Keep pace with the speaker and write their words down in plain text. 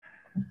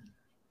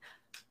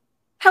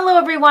Hello,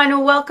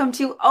 everyone. Welcome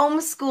to Ohm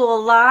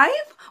School Live.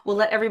 We'll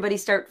let everybody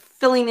start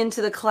filling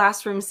into the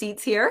classroom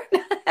seats here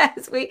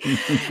as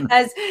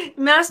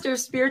Master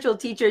Spiritual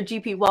Teacher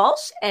GP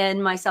Walsh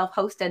and myself,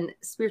 host and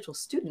spiritual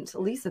student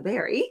Lisa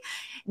Berry,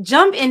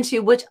 jump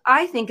into which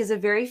I think is a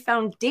very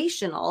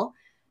foundational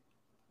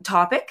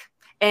topic.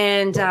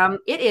 And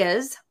it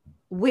is,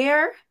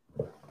 where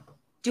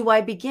do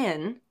I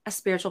begin a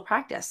spiritual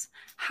practice?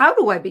 How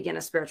do I begin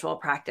a spiritual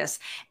practice?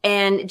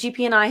 And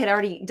GP and I had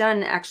already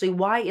done actually,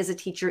 why is a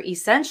teacher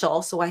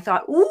essential? So I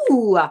thought,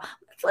 ooh,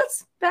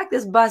 let's back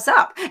this bus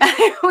up.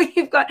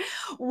 We've got,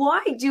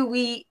 why do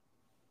we,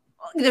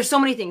 there's so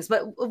many things,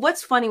 but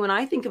what's funny when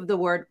I think of the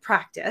word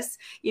practice,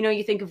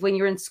 you think of when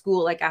you're in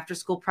school, like after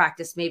school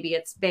practice, maybe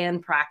it's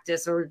band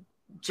practice or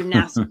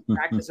gymnastics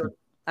practice, or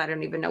I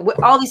don't even know,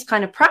 all these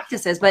kind of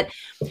practices, but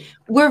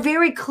we're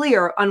very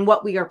clear on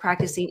what we are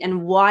practicing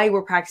and why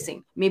we're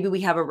practicing. Maybe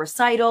we have a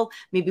recital,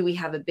 maybe we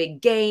have a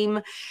big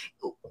game,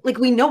 like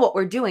we know what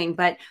we're doing.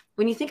 But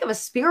when you think of a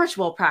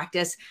spiritual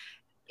practice,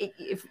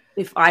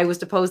 if I was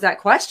to pose that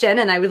question,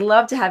 and I would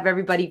love to have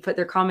everybody put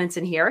their comments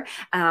in here,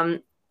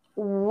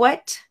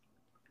 what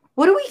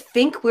do we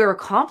think we're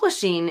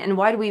accomplishing, and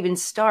why do we even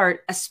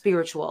start a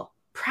spiritual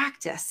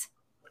practice?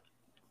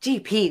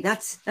 GP,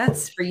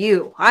 that's for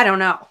you. I don't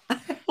know.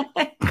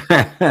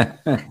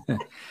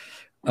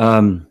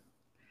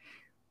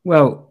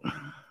 Well,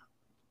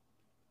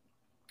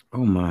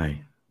 oh my.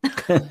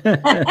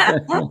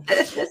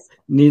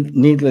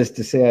 Needless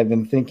to say, I've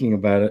been thinking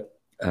about it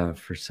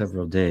for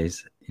several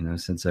days,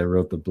 since I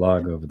wrote the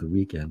blog over the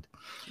weekend.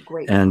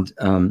 Great. And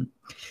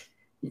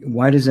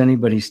why does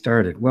anybody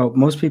start it? Well,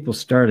 most people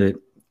start it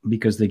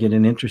because they get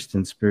an interest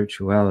in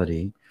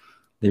spirituality.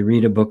 They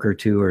read a book or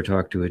two or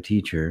talk to a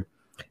teacher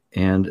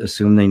and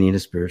assume they need a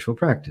spiritual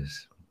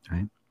practice,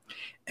 right?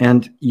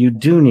 And you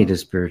do need a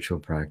spiritual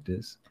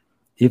practice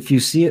if you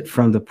see it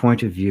from the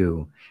point of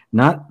view,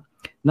 not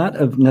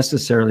of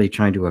necessarily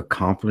trying to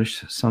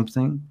accomplish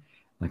something,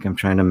 like I'm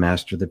trying to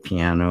master the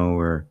piano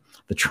or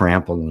the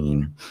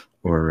trampoline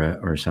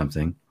or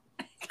something.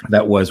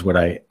 That was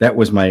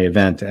my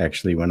event,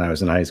 actually, when I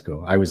was in high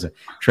school. I was a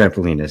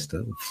trampolinist,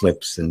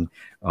 flips and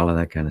all of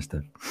that kind of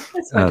stuff.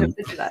 That's much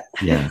of that.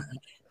 Yeah.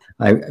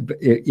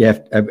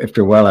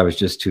 After a while, I was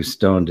just too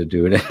stoned to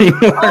do it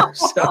anymore.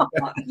 So.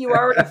 You were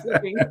already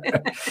sleeping.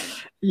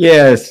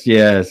 Yes.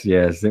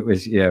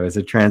 It was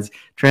a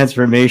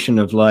transformation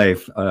of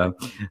life and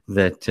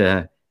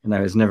I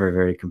was never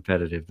very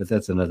competitive, but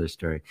that's another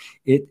story.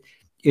 It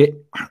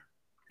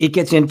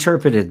gets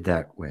interpreted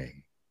that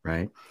way,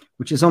 right?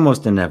 Which is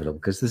almost inevitable,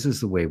 because this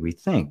is the way we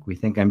think. We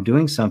think I'm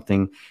doing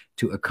something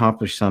to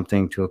accomplish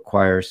something, to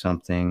acquire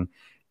something,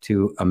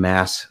 to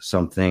amass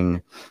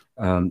something.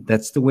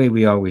 That's the way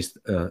we always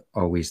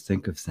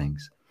think of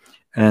things.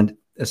 And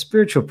a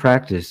spiritual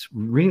practice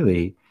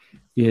really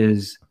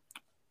is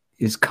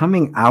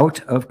coming out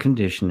of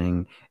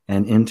conditioning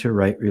and into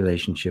right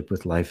relationship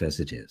with life as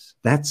it is.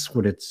 That's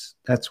what it's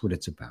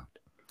about.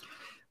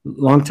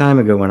 Long time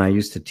ago, when I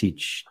used to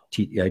teach,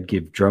 I'd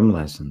give drum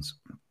lessons.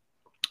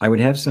 I would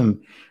have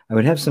some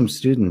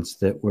students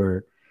that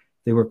were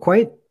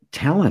quite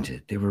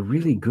talented. They were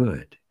really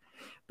good,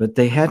 but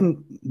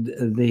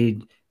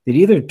they'd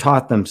either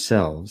taught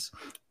themselves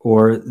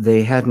or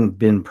they hadn't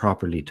been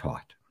properly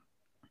taught.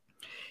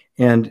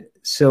 And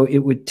so it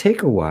would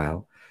take a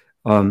while.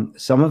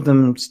 Some of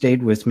them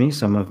stayed with me,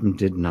 some of them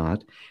did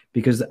not,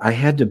 because I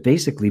had to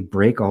basically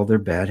break all their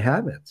bad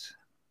habits.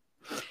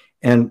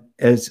 And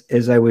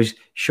as I was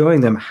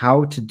showing them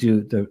how to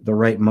do the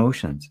right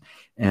motions,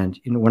 and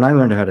when I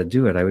learned how to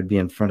do it, I would be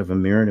in front of a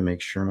mirror to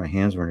make sure my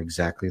hands were in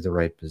exactly the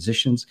right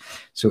positions.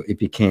 So it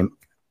became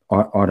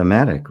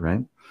automatic,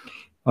 right?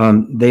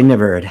 They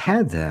never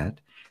had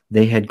that.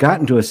 They had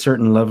gotten to a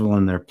certain level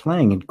in their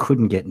playing and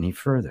couldn't get any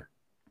further.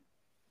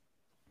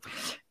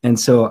 And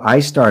so I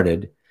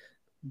started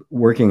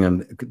working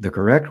on the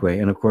correct way.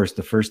 And of course,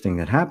 the first thing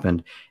that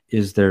happened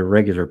is their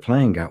regular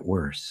playing got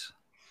worse.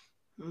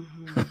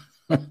 Mm-hmm.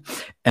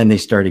 And they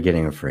started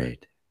getting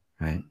afraid,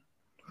 right?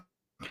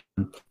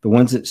 The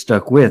ones that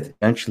stuck with,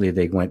 eventually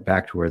they went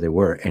back to where they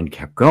were and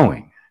kept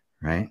going,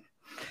 right?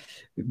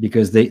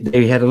 Because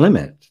they had a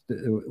limit.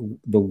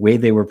 The way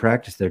they were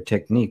practiced, their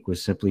technique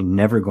was simply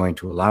never going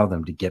to allow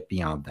them to get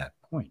beyond that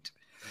point.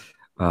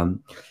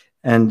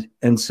 And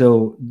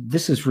so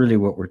this is really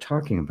what we're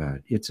talking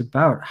about. It's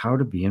about how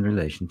to be in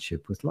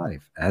relationship with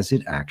life as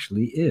it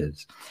actually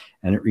is.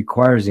 And it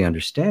requires the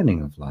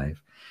understanding of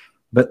life.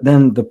 But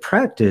then the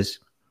practice,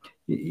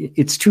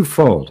 it's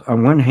twofold.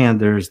 On one hand,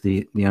 there's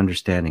the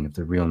understanding of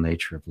the real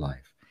nature of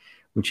life,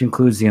 which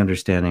includes the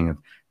understanding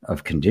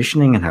of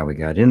conditioning and how we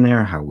got in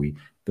there, how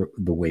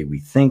the way we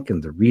think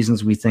and the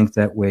reasons we think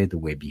that way, the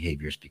way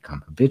behaviors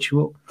become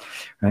habitual,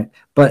 right?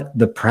 But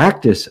the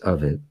practice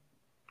of it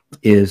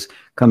is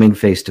coming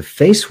face to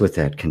face with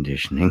that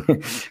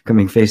conditioning,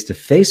 coming face to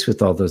face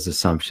with all those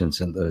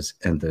assumptions and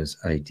those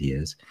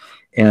ideas,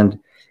 and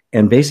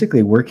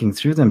basically working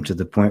through them to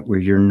the point where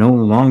you're no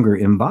longer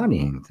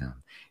embodying them.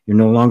 You're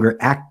no longer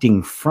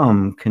acting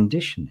from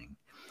conditioning.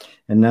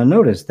 And now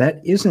notice that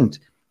isn't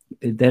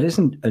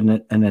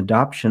an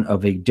adoption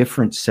of a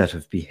different set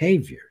of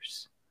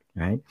behaviors,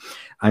 right?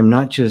 I'm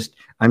not just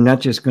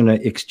going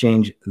to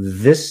exchange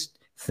this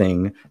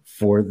thing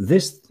for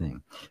this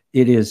thing.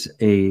 It is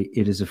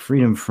a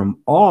freedom from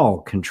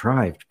all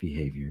contrived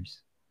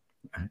behaviors,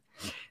 right?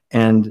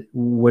 And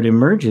what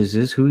emerges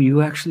is who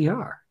you actually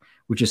are,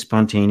 which is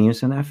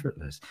spontaneous and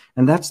effortless.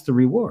 And that's the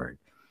reward,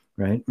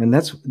 right? And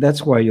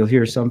that's why you'll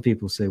hear some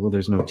people say, well,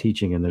 there's no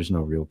teaching and there's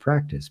no real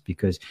practice,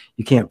 because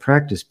you can't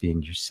practice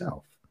being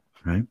yourself,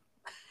 right?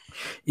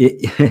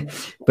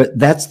 But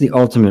that's the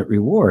ultimate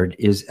reward,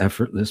 is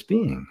effortless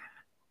being,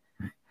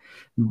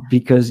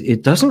 because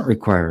it doesn't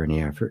require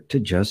any effort to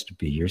just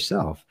be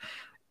yourself.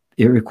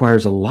 It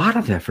requires a lot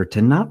of effort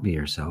to not be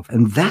yourself.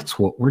 And that's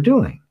what we're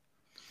doing.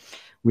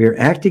 We're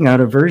acting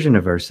out a version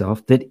of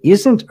ourselves that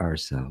isn't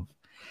ourselves.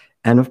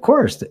 And of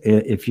course,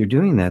 if you're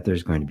doing that,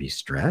 there's going to be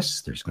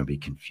stress, there's going to be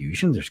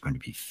confusion, there's going to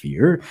be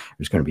fear,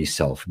 there's going to be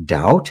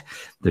self-doubt,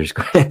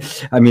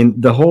 I mean,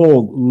 the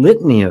whole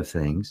litany of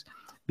things,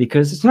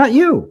 because it's not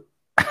you.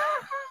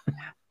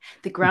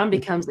 The ground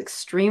becomes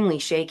extremely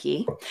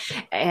shaky.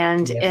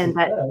 And Yes, and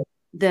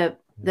that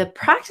the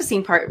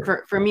practicing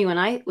part for me, when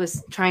I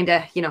was trying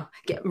to,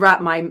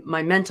 wrap my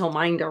mental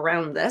mind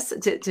around this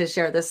to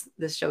share this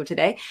show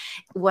today,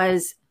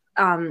 was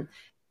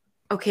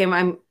okay,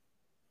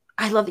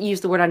 I love that you use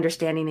the word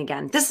understanding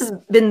again. This has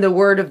been the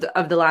word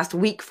of the last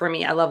week for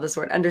me. I love this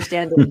word,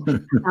 understanding.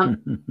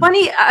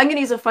 Funny, I'm going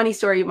to use a funny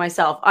story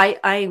myself.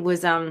 I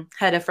was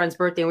had a friend's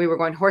birthday and we were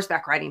going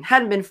horseback riding.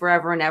 Hadn't been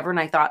forever and ever, and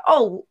I thought,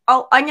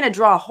 I'm going to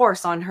draw a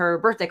horse on her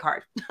birthday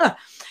card.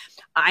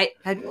 I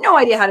had no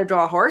idea how to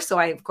draw a horse, so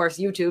I of course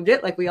YouTubed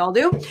it like we all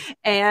do,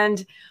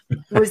 and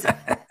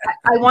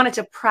I wanted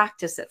to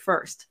practice it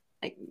first,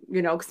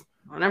 because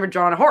I've never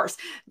drawn a horse,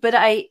 but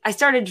I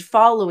started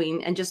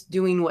following and just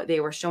doing what they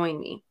were showing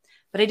me.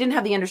 But I didn't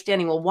have the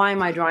understanding, well, why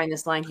am I drawing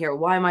this line here?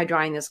 Why am I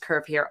drawing this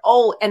curve here?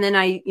 Oh, and then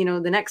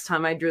the next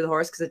time I drew the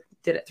horse, because I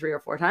did it 3 or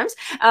 4 times,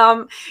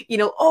 I'll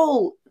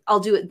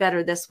do it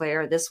better this way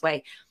or this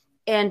way.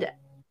 And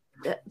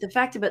the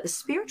fact about the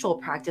spiritual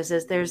practice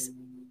is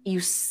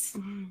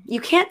you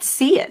can't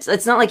see it.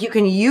 It's not like you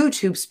can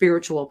YouTube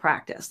spiritual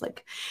practice.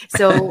 What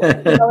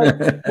does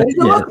it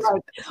look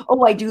like?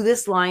 Oh, I do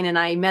this line and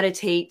I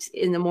meditate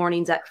in the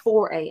mornings at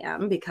 4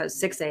 a.m. because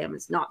 6 a.m.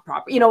 is not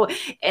proper,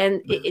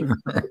 and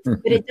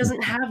but it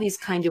doesn't have these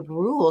kind of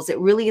rules. It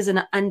really is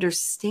an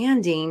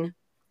understanding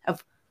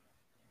of,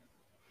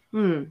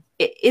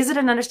 is it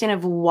an understanding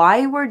of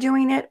why we're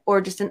doing it, or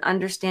just an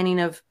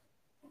understanding of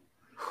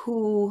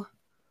who?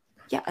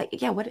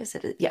 Yeah. What is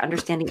it? Yeah,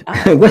 understanding.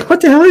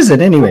 What the hell is it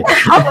anyway?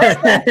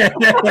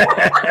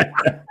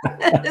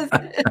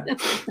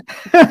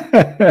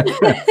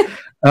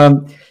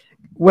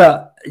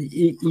 Well,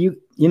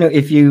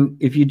 if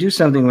you do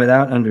something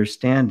without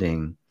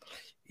understanding,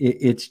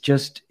 it's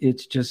just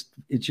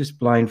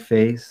blind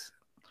faith,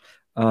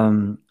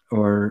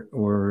 or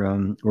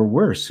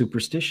worse,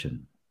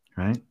 superstition,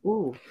 right?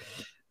 Ooh.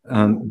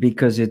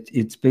 Because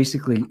it's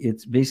basically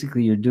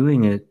you're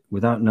doing it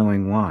without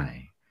knowing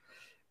why.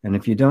 And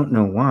if you don't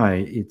know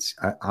why, it's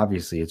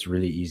obviously it's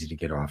really easy to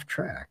get off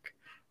track,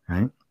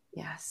 right?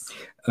 Yes.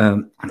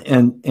 And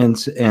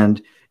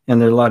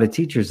there are a lot of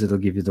teachers that'll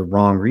give you the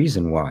wrong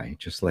reason why,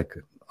 just like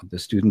the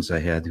students I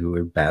had who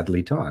were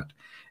badly taught,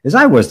 as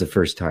I was the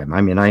first time.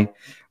 I mean,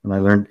 when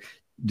I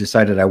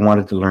decided I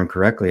wanted to learn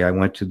correctly, I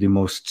went to the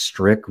most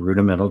strict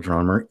rudimental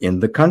drummer in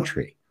the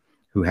country,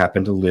 who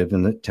happened to live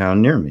in the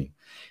town near me,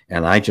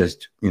 and I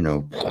just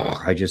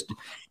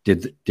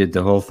did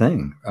the whole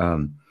thing.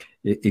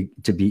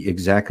 To be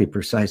exactly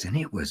precise, and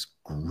it was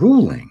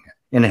grueling.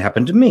 And it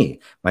happened to me.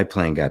 My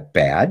playing got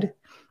bad,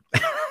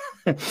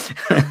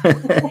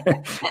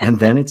 and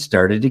then it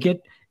started to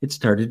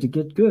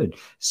get good.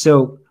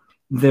 So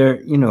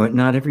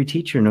not every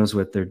teacher knows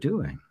what they're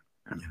doing,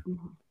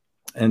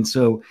 and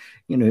so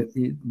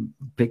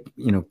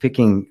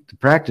picking the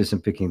practice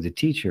and picking the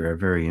teacher are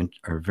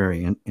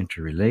very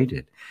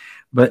interrelated.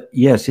 But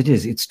yes, it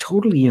is. It's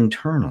totally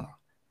internal,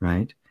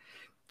 right?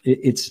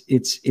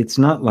 It's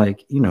not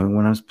like,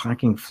 when I was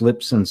packing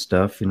flips and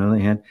stuff, they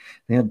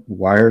had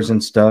wires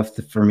and stuff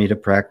for me to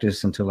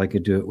practice until I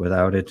could do it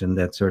without it, and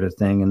that sort of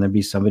thing. And there'd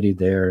be somebody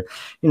there,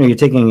 you're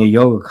taking a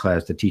yoga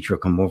class, the teacher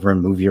will come over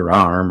and move your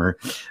arm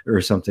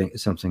or something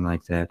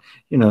like that.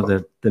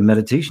 The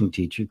meditation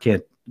teacher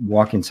can't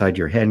walk inside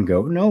your head and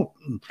go, no,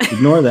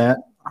 ignore that.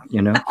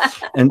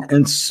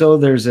 And so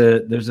there's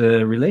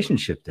a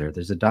relationship there.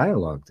 There's a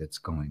dialogue that's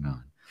going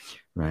on,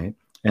 right?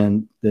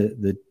 And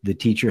the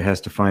teacher has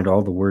to find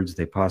all the words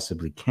they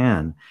possibly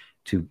can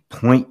to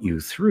point you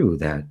through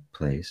that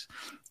place.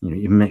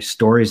 You make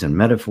stories and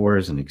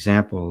metaphors and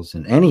examples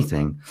and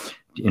anything,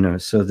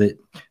 so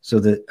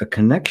that a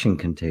connection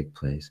can take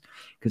place.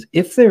 Because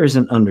if there is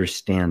an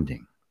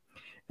understanding,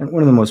 and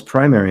one of the most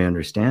primary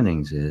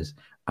understandings is,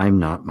 I'm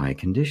not my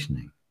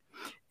conditioning.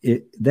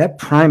 That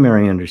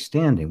primary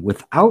understanding,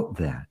 without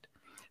that,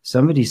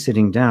 somebody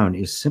sitting down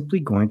is simply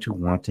going to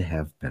want to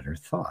have better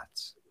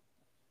thoughts.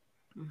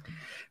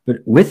 But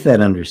with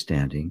that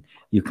understanding,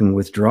 you can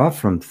withdraw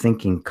from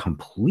thinking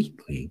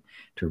completely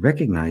to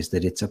recognize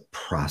that it's a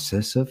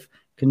process of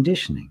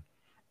conditioning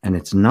and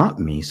it's not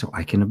me, so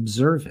I can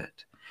observe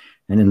it.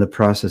 And in the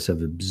process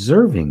of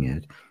observing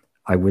it,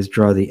 I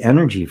withdraw the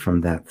energy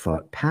from that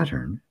thought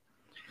pattern,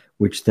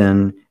 which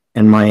then,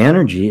 and my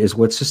energy is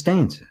what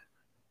sustains it.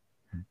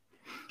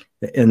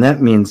 And that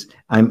means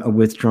I'm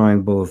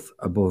withdrawing both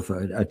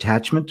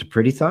attachment to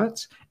pretty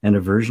thoughts and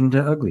aversion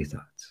to ugly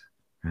thoughts,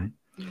 right?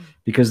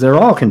 Because they're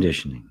all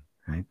conditioning,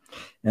 right?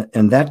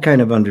 And that kind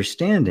of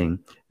understanding,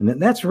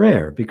 and that's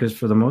rare because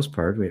for the most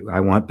part, I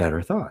want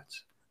better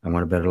thoughts. I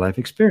want a better life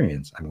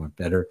experience. I want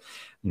better,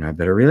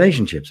 better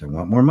relationships. I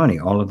want more money,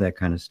 all of that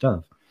kind of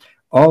stuff.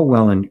 All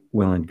well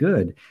and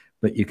good,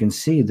 but you can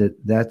see that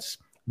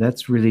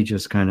that's really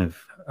just kind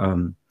of,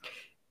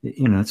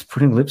 it's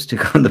putting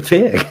lipstick on the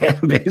pig,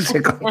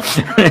 basically.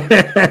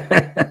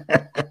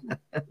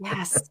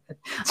 Yes.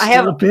 I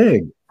have a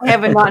pig. I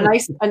have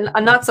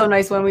a not so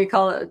nice one. We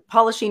call it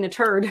polishing a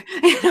turd.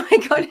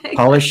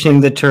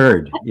 Polishing the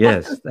turd.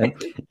 Yes.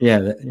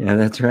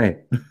 That's right.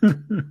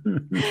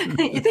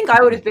 You think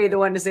I would be the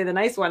one to say the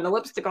nice one, the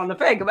lipstick on the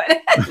pig, but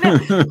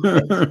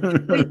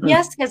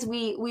yes, because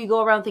we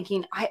go around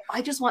thinking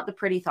I just want the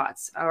pretty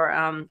thoughts, or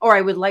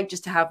I would like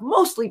just to have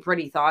mostly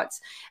pretty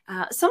thoughts.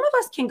 Some of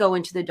us can go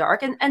into the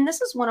dark, and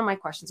this is one of my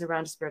questions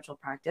around spiritual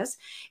practice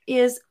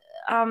is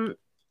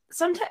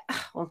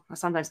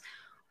sometimes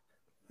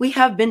we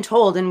have been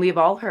told, and we've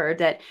all heard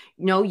that,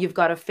 you've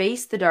got to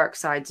face the dark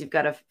sides. You've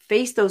got to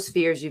face those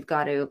fears. You've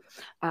got to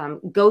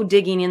go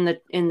digging in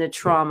the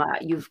trauma.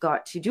 You've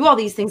got to do all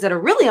these things that are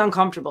really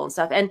uncomfortable and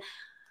stuff. And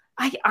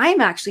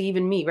I'm actually,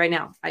 even me right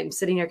now, I'm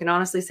sitting here, can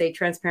honestly say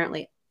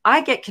transparently,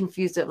 I get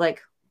confused at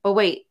like, oh,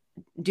 wait,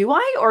 do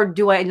I, or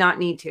do I not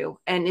need to?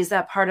 And is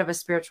that part of a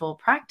spiritual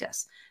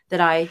practice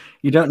that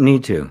You don't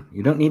need to.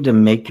 You don't need to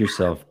make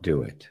yourself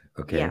do it.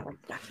 Okay. Yeah.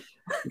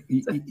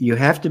 You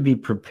have to be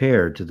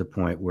prepared to the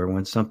point where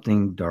when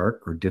something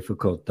dark or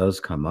difficult does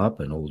come up,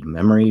 an old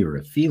memory or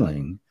a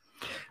feeling,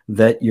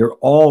 that you're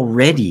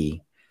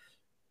already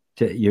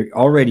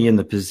in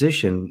the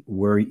position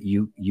where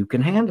you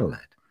can handle it,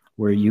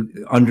 where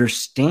you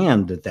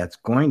understand that that's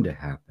going to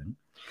happen.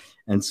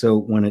 And so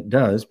when it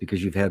does,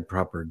 because you've had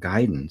proper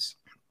guidance,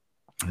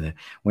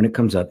 when it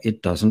comes up,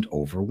 it doesn't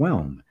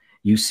overwhelm.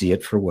 You see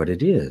it for what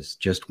it is,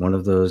 just one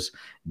of those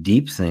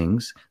deep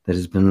things that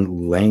has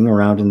been laying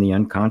around in the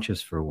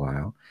unconscious for a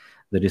while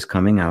that is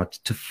coming out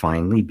to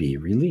finally be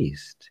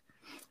released.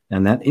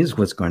 And that is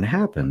what's going to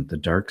happen. The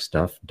dark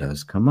stuff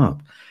does come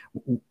up.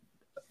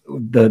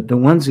 The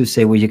ones who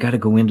say, well, you got to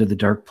go into the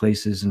dark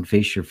places and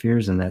face your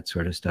fears and that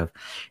sort of stuff,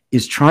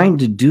 is trying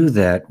to do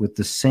that with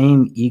the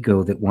same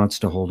ego that wants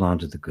to hold on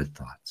to the good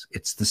thoughts.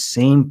 It's the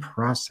same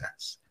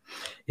process.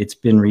 It's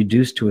been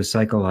reduced to a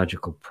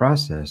psychological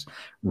process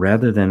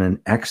rather than an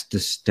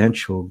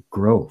existential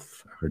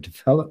growth or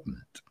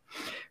development,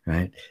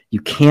 right?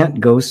 You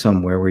can't go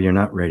somewhere where you're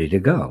not ready to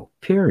go,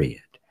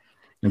 period.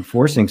 And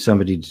forcing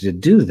somebody to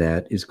do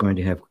that is going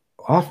to have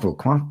awful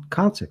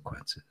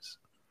consequences.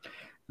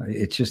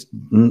 It's just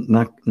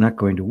not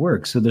going to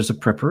work. So there's a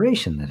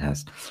preparation that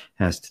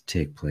has to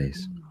take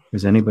place.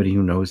 Because anybody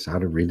who knows how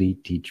to really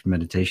teach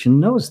meditation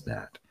knows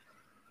that.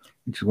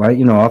 Which is why,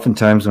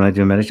 oftentimes when I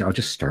do meditation, I'll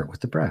just start with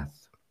the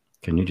breath.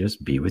 Can you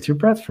just be with your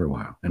breath for a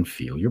while and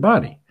feel your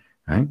body,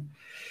 right?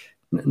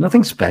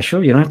 Nothing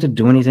special. You don't have to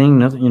do anything.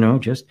 Nothing,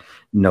 just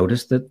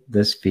notice that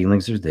these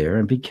feelings are there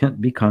and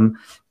become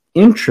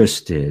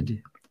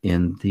interested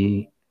in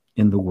the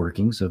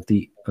workings of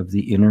the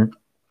inner,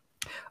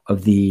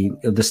 of the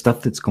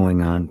stuff that's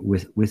going on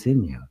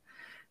within you.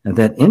 And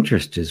that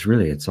interest is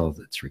really, it's all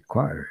that's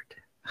required.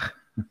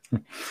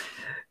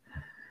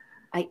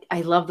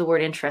 I love the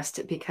word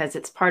interest because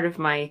it's part of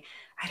I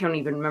don't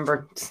even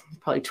remember,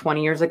 probably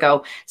 20 years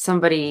ago,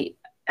 somebody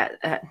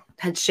had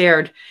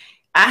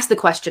asked the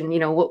question,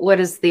 what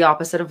is the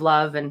opposite of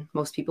love? And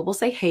most people will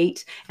say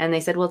hate. And they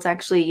said, well, it's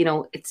actually,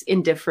 it's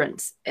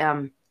indifference,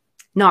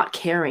 not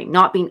caring,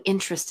 not being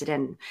interested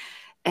in,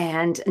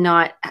 and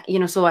not,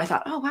 so I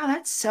thought, oh,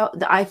 wow,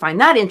 I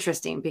find that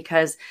interesting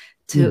because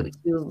to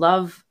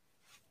love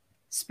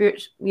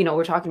spirit,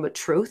 we're talking about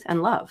truth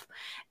and love,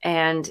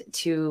 and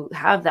to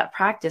have that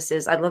practice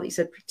is, I love that you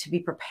said to be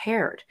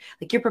prepared,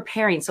 like you're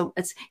preparing. So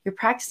you're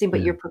practicing, but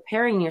you're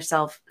preparing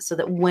yourself so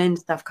that when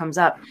stuff comes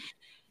up,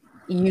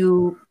 I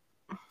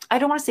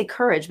don't want to say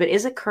courage, but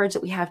is it courage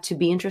that we have to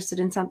be interested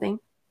in something?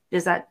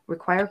 Does that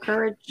require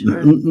courage?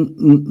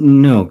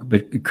 No,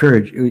 but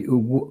courage,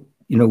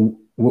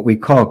 what we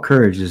call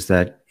courage is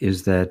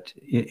that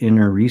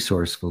inner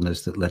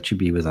resourcefulness that lets you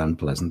be with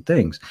unpleasant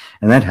things.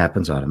 And that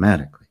happens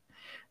automatically.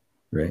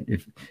 Right.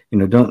 If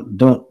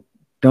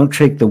don't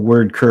take the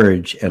word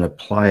courage and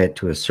apply it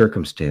to a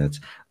circumstance.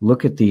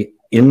 Look at the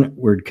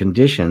inward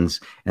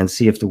conditions and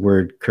see if the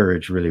word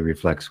courage really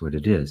reflects what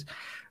it is.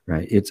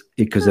 Right. It's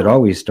because it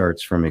always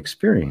starts from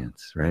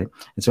experience. Right.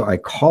 And so I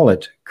call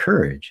it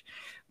courage.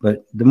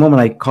 But the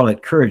moment I call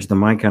it courage, the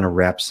mind kind of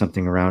wraps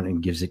something around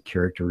and gives it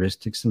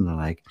characteristics and the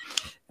like.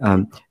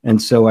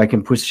 And so I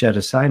can push that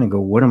aside and go,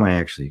 what am I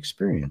actually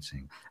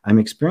experiencing? I'm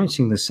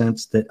experiencing the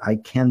sense that I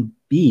can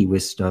be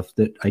with stuff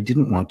that I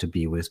didn't want to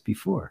be with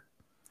before.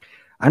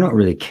 I don't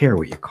really care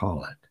what you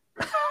call it.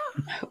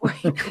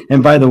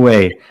 And by the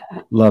way,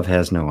 love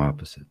has no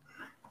opposite.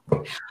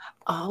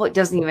 Oh, it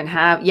doesn't even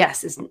have,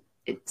 yes,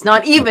 it's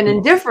not even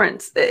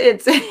indifference.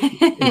 It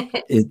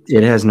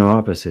has no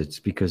opposites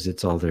because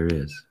it's all there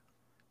is.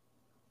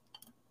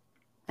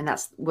 And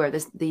that's where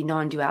the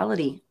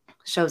non-duality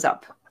shows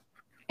up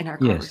in our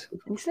Yes.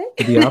 conversation.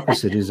 The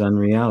opposite is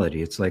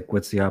unreality. It's like,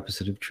 what's the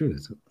opposite of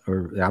truth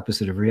or the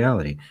opposite of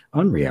reality?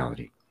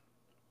 Unreality.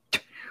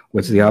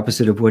 What's the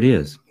opposite of what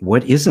is?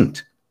 What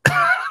isn't?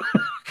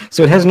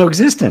 So it has no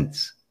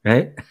existence,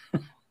 right?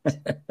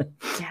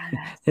 Yeah,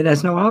 it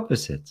has no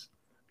opposites.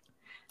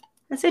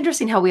 That's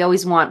interesting how we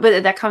always want,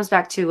 but that comes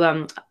back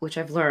to, which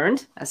I've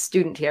learned as a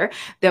student here,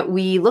 that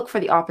we look for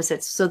the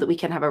opposites so that we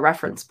can have a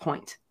reference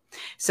point.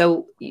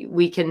 So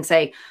we can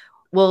say,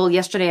 well,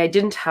 yesterday I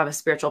didn't have a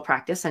spiritual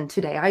practice and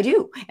today I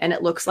do. And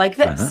it looks like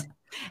this.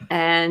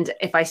 And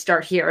if I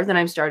start here, then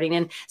I'm starting.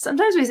 And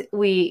sometimes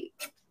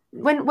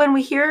when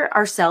we hear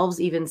ourselves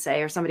even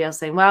say, or somebody else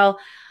saying, well,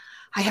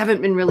 I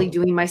haven't been really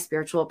doing my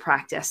spiritual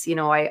practice. You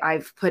know,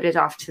 I've put it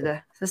off to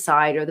the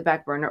side or the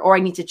back burner, or I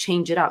need to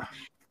change it up.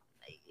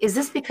 Is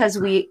this because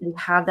we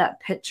have that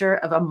picture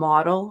of a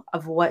model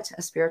of what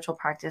a spiritual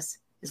practice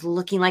is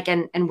looking like,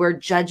 and we're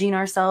judging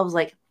ourselves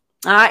like,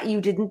 you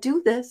didn't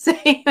do this?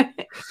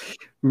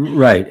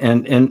 Right.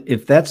 And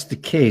if that's the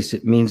case,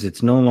 it means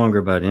it's no longer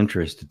about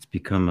interest. It's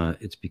become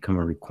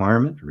a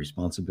requirement, a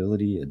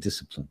responsibility, a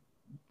discipline.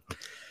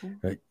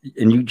 Right.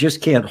 And you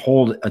just can't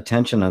hold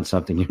attention on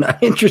something you're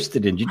not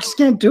interested in. You just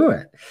can't do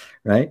it.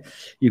 Right.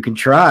 You can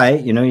try,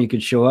 you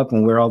could show up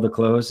and wear all the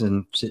clothes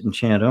and sit and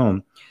chant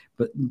Om,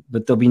 but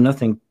there'll be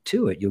nothing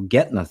to it. You'll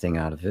get nothing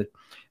out of it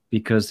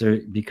because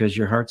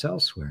your heart's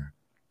elsewhere.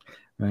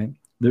 Right.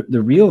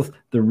 The real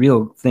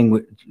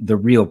thing, the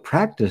real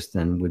practice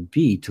then would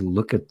be to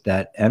look at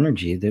that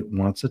energy that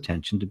wants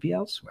attention to be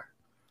elsewhere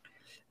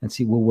and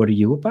see, well, what are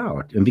you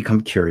about? And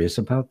become curious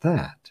about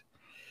that.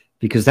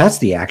 Because that's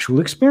the actual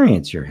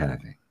experience you're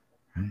having.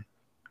 Right?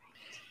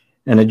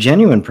 And a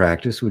genuine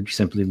practice would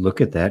simply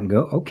look at that and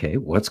go, okay,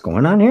 what's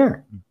going on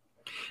here?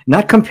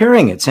 Not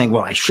comparing it, saying,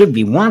 well, I should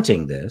be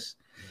wanting this,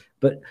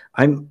 but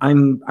I'm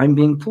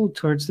being pulled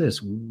towards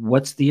this.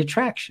 What's the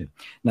attraction?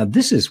 Now,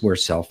 this is where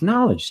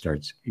self-knowledge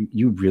starts.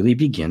 You really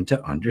begin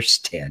to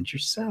understand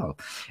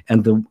yourself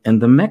and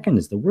the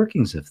mechanism, the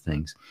workings of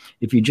things.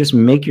 If you just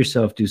make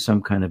yourself do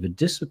some kind of a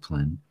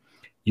discipline,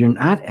 you're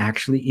not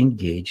actually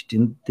engaged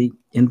in the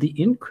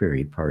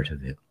inquiry part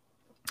of it.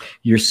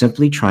 You're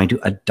simply trying to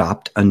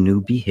adopt a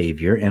new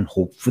behavior and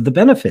hope for the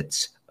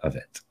benefits of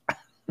it.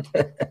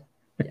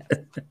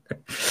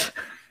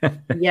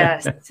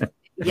 Yes.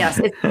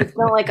 Yes. It's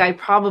not like I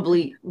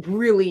probably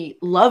really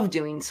love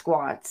doing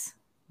squats,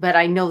 but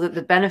I know that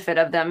the benefit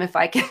of them, if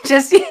I can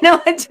just,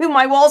 do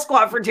my wall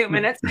squat for 2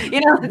 minutes, right.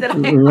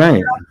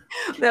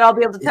 that I'll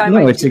be able to time.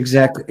 No, that's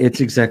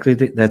exactly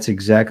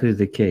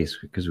the case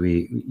because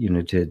we,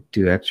 to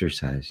do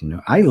exercise,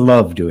 I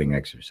love doing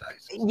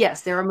exercise.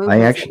 Yes. There are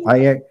movements.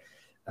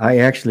 I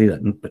actually,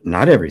 but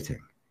not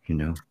everything,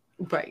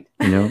 Right.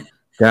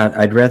 God,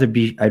 I'd rather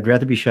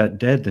be shot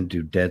dead than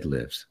do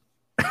deadlifts.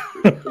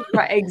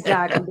 Right,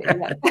 exactly.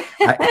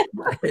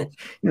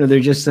 They're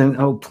just saying,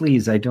 "Oh,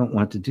 please, I don't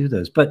want to do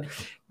those." But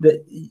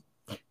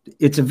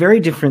it's a very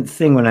different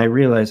thing when I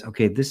realize,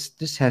 okay,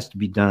 this has to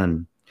be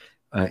done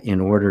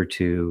in order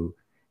to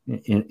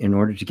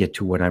get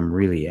to what I'm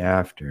really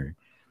after.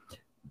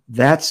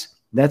 That's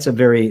a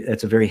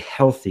very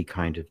healthy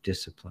kind of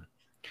discipline.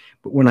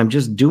 But when I'm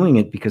just doing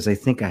it because I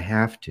think I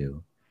have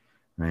to,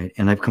 right,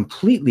 and I've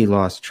completely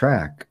lost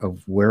track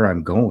of where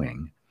I'm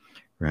going,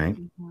 right.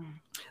 Mm-hmm.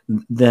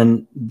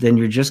 Then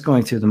you're just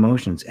going through the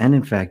motions. And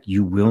in fact,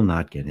 you will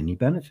not get any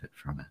benefit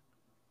from it.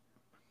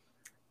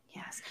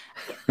 Yes.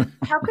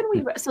 How can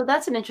we, so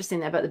that's an interesting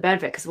thing about the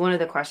benefit. Because one of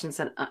the questions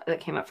that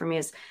came up for me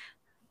is,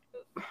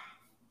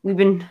 we've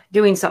been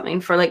doing something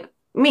for like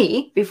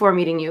me before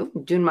meeting you,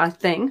 doing my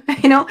thing,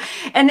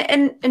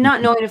 and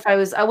not knowing if I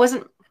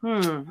wasn't,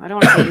 I don't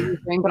want to say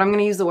measuring, but I'm going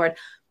to use the word,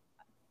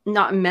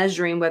 not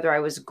measuring whether I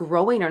was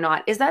growing or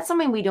not. Is that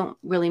something we don't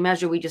really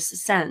measure? We just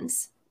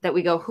sense that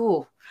we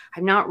go,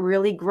 I'm not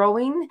really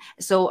growing,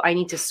 so I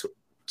need to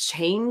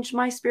change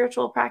my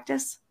spiritual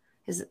practice.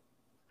 Are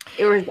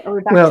we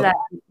back to that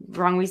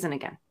wrong reason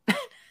again?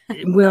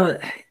 Well,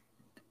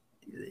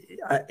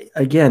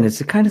 again, it's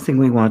the kind of thing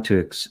we want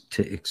to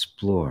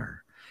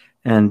explore,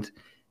 and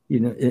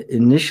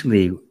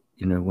initially,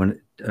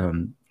 when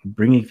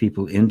bringing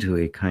people into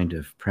a kind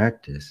of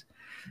practice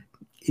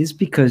is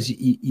because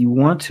you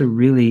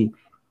really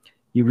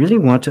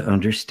want to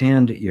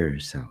understand understand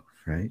yourself,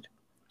 right?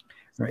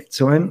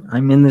 So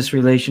I'm in this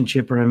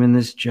relationship, or I'm in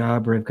this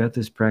job, or I've got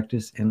this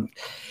practice, and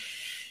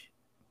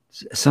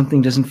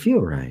something doesn't feel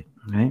right?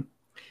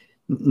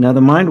 Now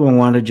the mind will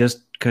want to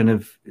just kind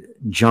of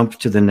jump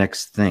to the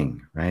next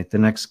thing, right? The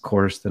next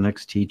course, the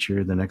next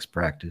teacher, the next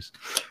practice,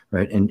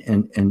 right?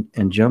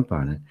 And jump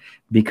on it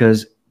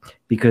because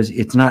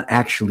it's not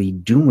actually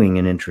doing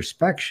an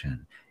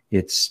introspection.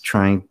 It's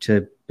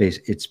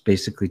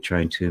basically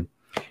trying to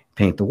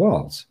paint the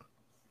walls,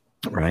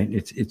 right?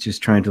 It's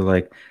just trying to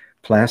like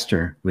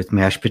plaster with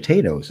mashed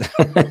potatoes.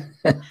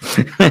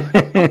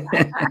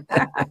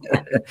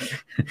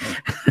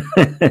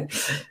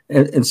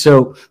 and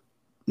so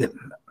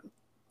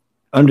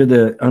under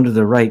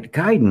the right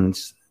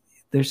guidance,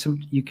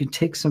 you can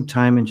take some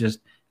time and just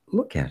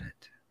look at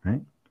it,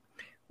 right?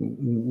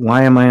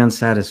 Why am I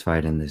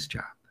unsatisfied in this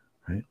job,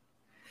 right?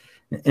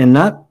 And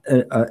not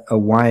a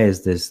why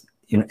is this,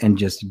 and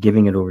just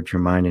giving it over to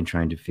your mind and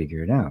trying to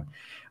figure it out,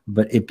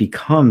 but it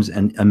becomes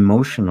an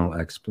emotional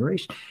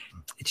exploration.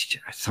 It's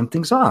just,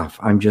 something's off.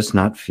 I'm just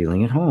not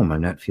feeling at home.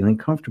 I'm not feeling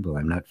comfortable.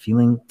 I'm not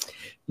feeling,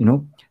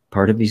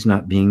 part of me's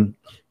not being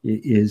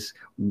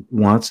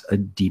wants a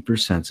deeper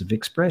sense of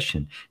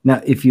expression.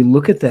 Now, if you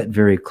look at that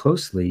very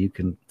closely, you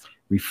can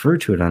refer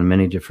to it on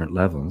many different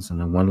levels.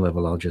 And on one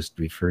level, I'll just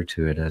refer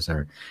to it as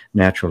our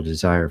natural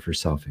desire for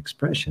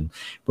self-expression.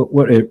 But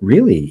what it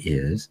really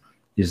is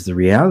the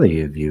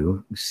reality of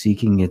you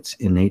seeking its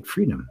innate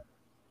freedom.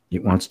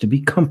 It wants to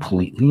be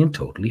completely and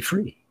totally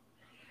free,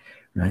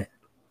 right?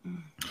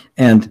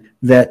 And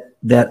that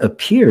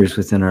appears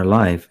within our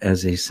life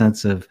as a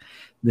sense of,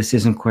 this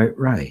isn't quite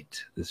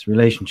right. This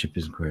relationship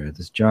isn't quite right.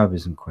 This job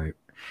isn't quite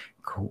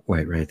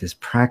right. This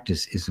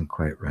practice isn't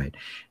quite right.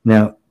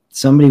 Now,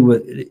 somebody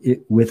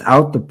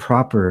without the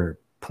proper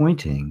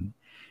pointing,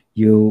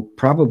 you'll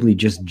probably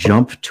just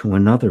jump to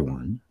another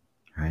one,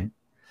 right?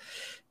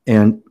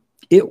 And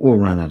it will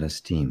run out of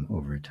steam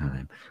over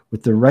time.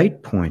 With the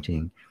right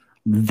pointing,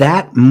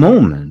 that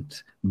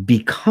moment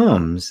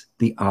becomes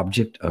the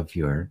object of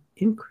your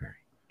inquiry.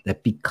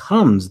 That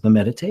becomes the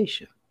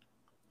meditation.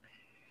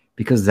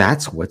 Because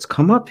that's what's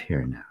come up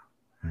here now.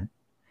 Right?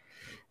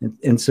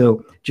 And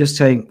so just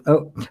saying,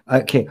 oh,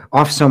 okay,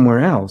 off somewhere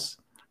else,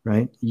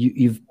 right?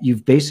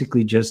 You've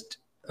basically just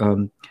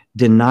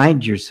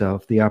denied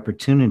yourself the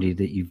opportunity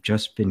that you've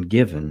just been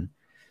given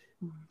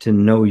to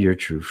know your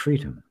true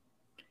freedom,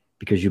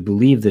 because you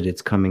believe that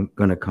it's going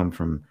to come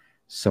from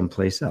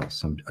someplace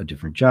else, a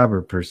different job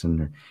or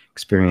person or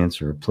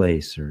experience or a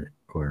place or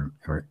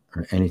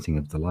anything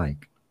of the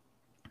like.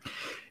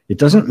 It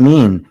doesn't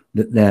mean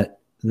that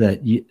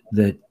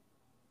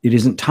it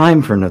isn't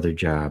time for another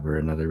job or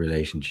another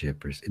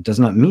relationship. It does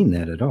not mean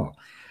that at all,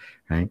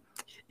 right?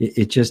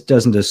 It just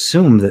doesn't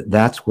assume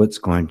that's what's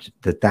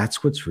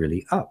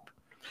really up.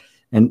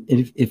 And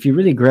if you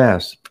really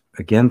grasp,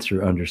 again,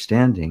 through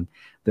understanding,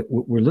 that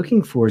what we're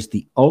looking for is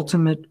the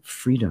ultimate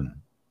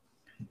freedom,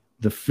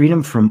 the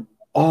freedom from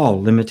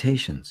all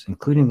limitations,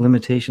 including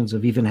limitations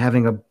of even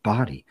having a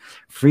body,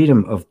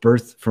 freedom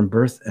from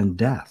birth and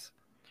death,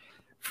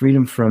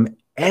 freedom from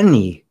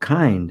any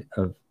kind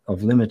of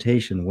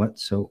limitation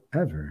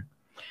whatsoever,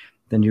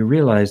 then you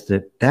realize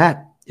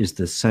that is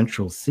the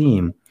central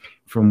theme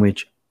from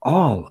which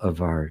all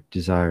of our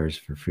desires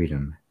for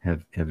freedom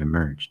have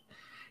emerged.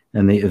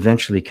 And they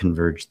eventually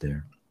converge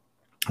there.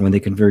 When they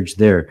converge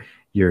there,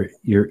 you're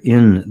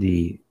in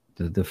the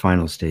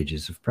final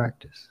stages of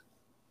practice.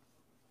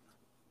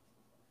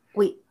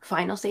 Wait,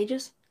 final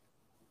stages?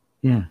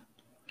 Yeah.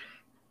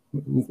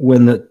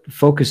 When the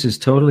focus is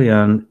totally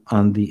on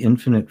the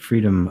infinite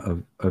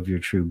freedom of your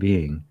true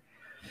being,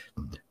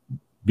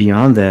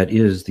 beyond that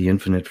is the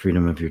infinite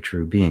freedom of your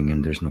true being,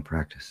 and there's no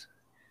practice.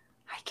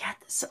 I get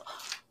this.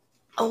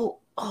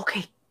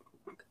 Okay.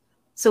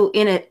 So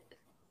in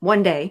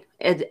one day,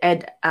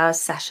 at a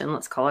session,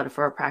 let's call it,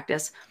 for a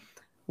practice,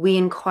 we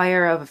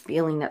inquire of a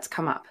feeling that's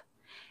come up.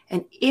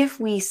 And if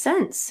we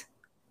sense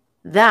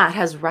that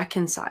has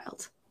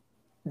reconciled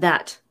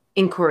that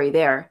inquiry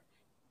there,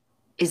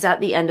 is that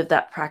the end of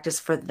that practice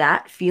for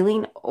that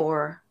feeling,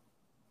 or?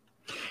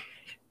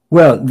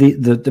 Well,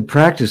 the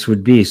practice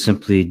would be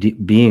simply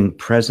being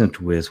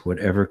present with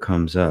whatever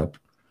comes up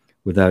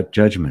without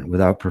judgment,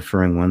 without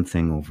preferring one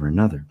thing over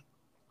another.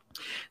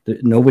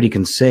 Nobody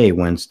can say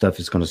when stuff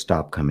is going to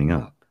stop coming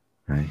up,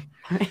 right?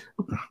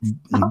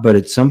 But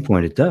at some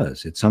point it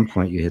does. At some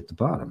point you hit the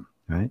bottom,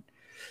 right?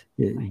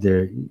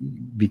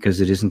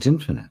 Because it isn't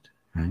infinite,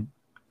 right?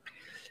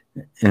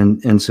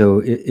 And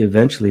so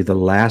eventually the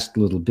last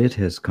little bit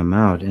has come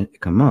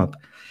up,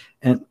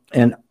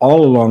 and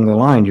all along the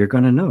line you're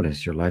going to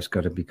notice your life's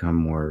got to become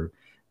more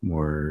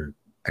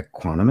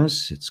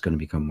equanimous. It's going to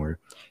become more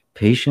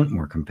patient,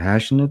 more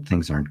compassionate.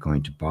 Things aren't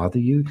going to bother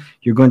you.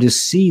 You're going to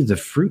see the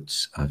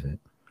fruits of it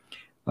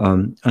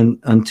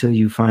until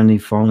you finally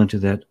fall into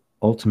that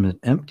ultimate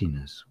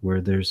emptiness where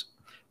there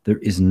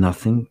is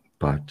nothing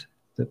but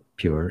the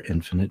pure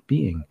infinite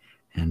being,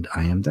 and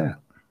I am that.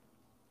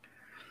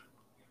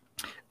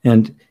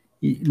 And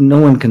no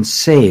one can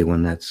say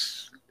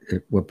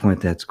at what point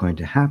that's going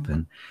to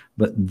happen,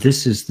 but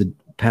this is the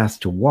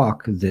path to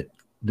walk that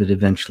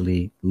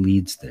eventually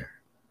leads there.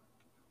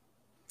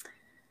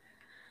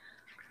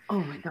 Oh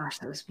my gosh,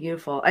 that was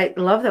beautiful. I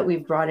love that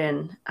we've brought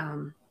in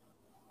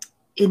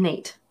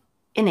innate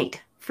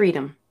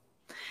freedom.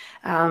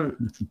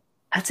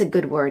 That's a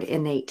good word,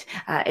 innate.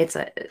 It's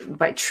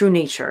by true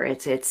nature.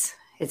 It's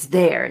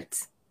there.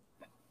 It's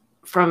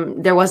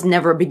from, there was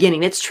never a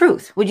beginning. It's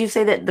truth. Would you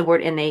say that the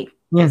word innate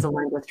is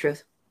aligned with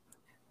truth?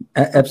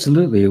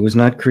 Absolutely. It was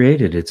not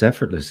created. It's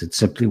effortless. It's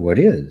simply what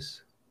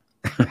is.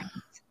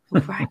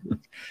 Right.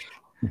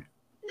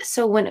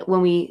 So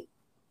when we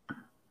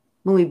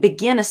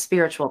begin a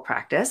spiritual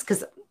practice,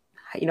 because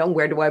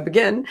where do I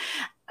begin?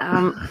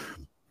 I'm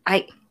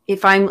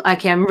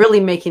really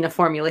making a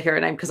formula here,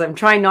 and because I'm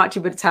trying not to,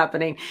 but it's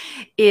happening.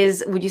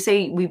 Would you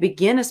say we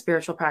begin a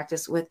spiritual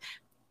practice with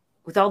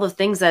all the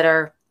things that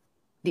are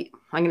I'm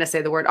going to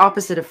say the word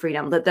opposite of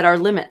freedom, that are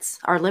limits,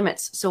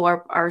 So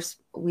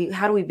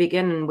how do we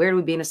begin, and where do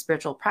we begin a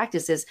spiritual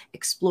practice is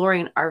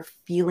exploring our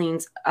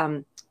feelings,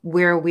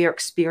 where we are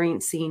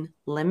experiencing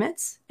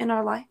limits in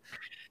our life.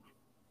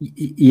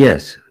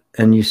 Yes.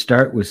 And you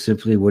start with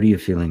simply, what are you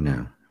feeling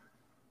now?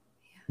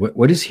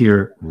 What is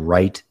here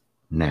right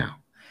now?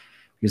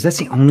 Because that's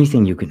the only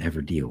thing you can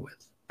ever deal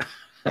with,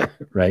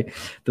 right?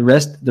 The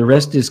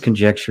rest is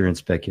conjecture and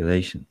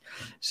speculation.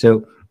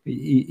 So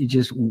you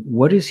just,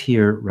 what is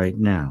here right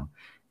now?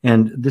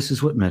 And this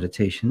is what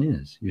meditation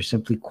is. You're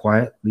simply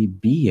quietly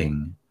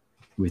being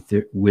with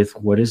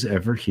what is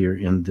ever here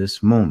in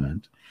this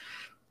moment,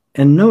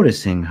 and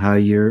noticing how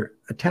you're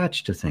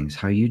attached to things,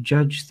 how you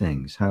judge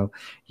things, how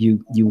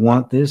you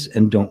want this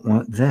and don't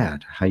want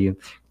that, how you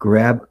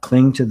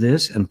cling to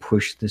this and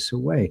push this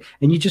away.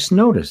 And you just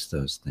notice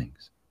those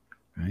things,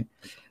 right?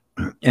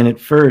 And at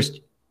first,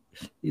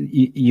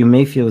 you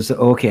may feel as though,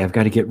 okay, I've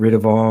got to get rid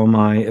of all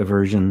my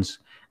aversions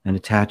and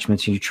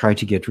attachments. You try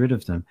to get rid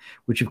of them,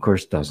 which of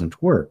course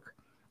doesn't work.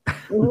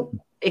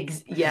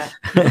 Yeah.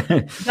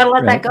 You gotta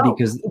let that go.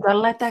 Because you gotta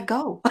let that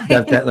go.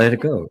 Let it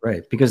go,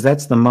 right? Because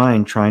that's the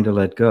mind trying to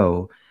let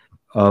go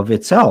of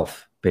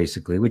itself,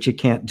 basically, which it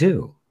can't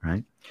do,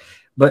 right?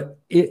 But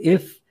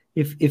if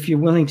you're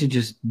willing to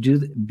just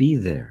be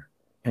there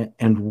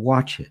and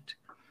watch it,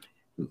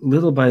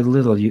 little by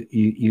little,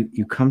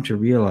 you come to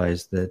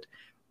realize that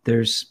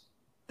there's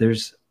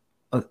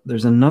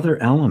another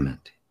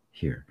element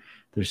here.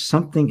 There's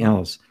something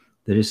else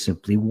that is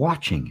simply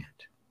watching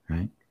it,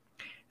 right?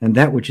 And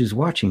that which is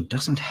watching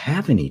doesn't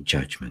have any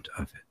judgment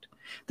of it.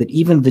 That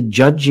even the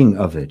judging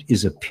of it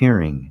is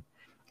appearing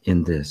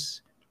in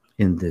this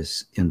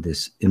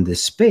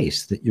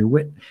space that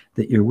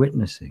you're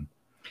witnessing.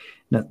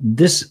 Now,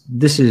 this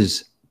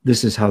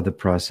is how the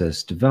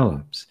process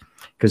develops.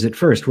 Because at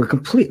first we're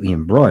completely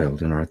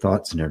embroiled in our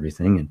thoughts and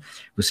everything, and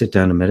we'll sit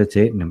down and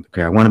meditate, and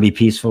okay, I want to be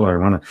peaceful,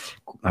 or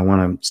I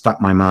want to stop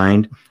my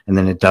mind, and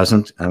then it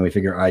doesn't, and we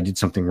figure I did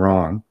something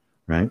wrong,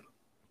 right?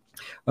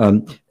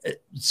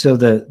 So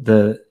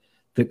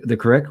the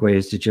correct way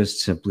is to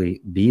just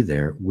simply be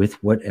there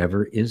with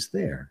whatever is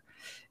there,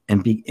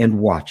 and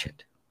watch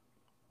it.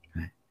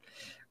 Right?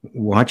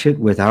 Watch it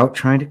without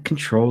trying to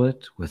control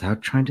it,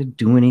 without trying to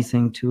do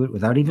anything to it,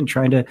 without even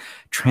trying to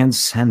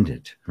transcend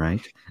it,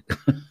 right?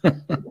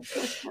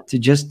 To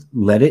just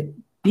let it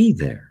be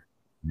there.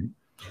 Right?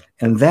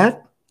 And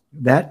that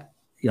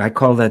I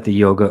call that the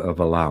yoga of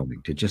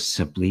allowing, to just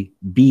simply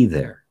be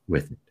there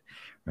with it,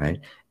 right?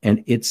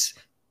 And it's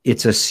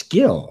a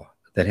skill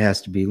that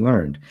has to be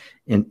learned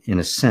in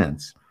a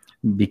sense,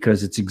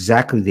 because it's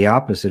exactly the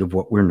opposite of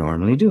what we're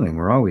normally doing.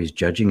 We're always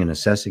judging and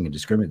assessing and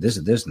discriminating. This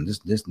is this and this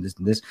and this and this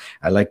and this.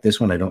 I like this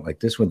one. I don't like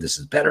this one. This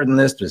is better than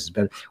this. This is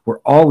better. We're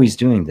always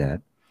doing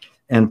that.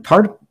 And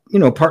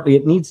partly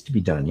it needs to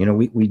be done.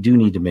 We do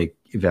need to make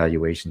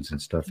evaluations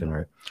and stuff in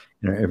our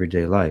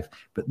everyday life,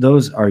 but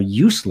those are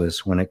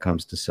useless when it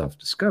comes to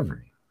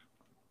self-discovery,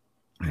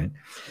 right?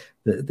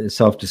 The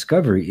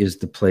self-discovery is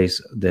the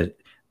place that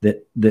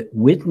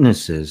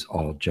witnesses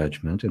all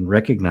judgment and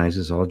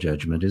recognizes all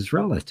judgment is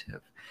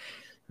relative.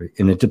 Right?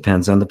 And it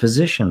depends on the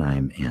position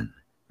I'm in,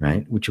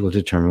 right? Which will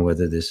determine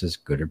whether this is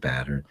good or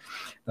bad or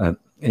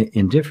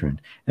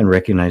indifferent, and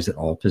recognize that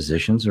all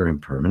positions are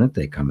impermanent.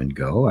 They come and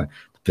go.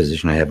 The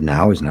position I have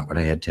now is not what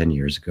I had 10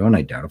 years ago, and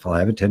I doubt if I'll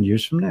have it 10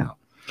 years from now.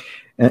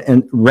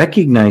 And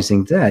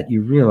recognizing that,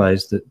 you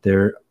realize that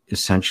they're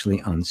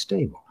essentially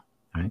unstable,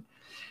 right?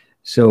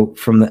 So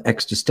from the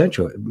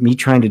existential, me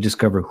trying to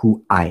discover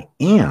who I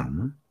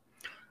am,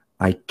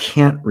 I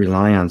can't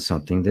rely on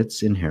something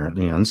that's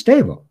inherently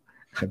unstable.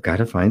 I've got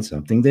to find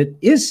something that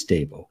is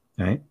stable,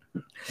 right?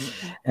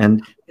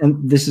 And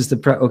this is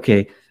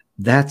okay,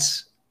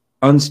 that's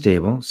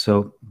unstable,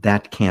 so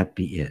that can't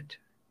be it,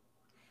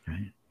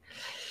 right?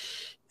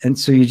 And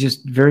so you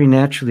just very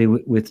naturally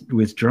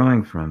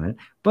withdrawing from it.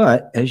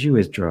 But as you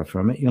withdraw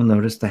from it, you'll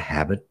notice the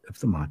habit of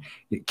the mind.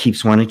 It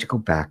keeps wanting to go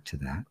back to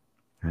that,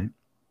 right?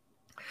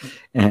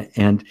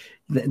 And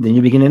then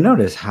you begin to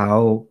notice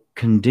how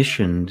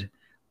conditioned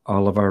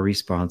all of our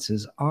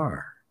responses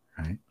are,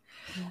 right?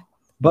 Yeah.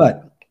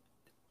 But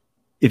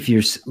if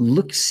you're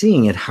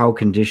seeing at how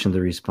conditioned the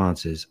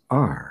responses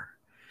are,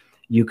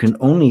 you can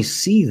only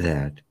see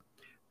that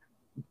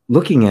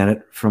looking at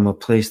it from a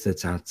place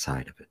that's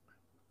outside of it,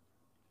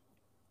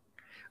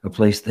 a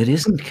place that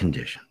isn't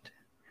conditioned,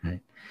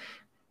 right?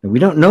 And we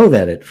don't know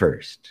that at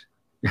first,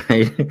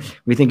 right?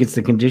 We think it's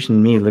the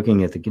conditioned me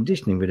looking at the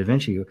conditioning, but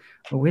eventually you go,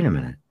 oh, wait a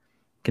minute.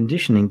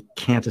 Conditioning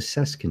can't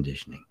assess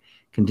conditioning.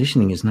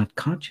 Conditioning is not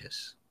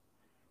conscious.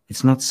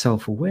 It's not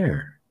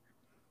self-aware.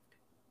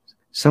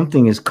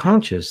 Something is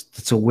conscious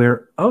that's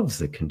aware of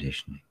the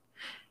conditioning.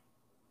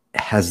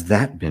 Has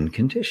that been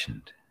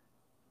conditioned?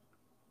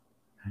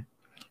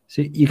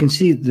 So you can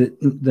see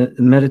the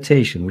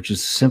meditation, which is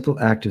a simple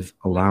act of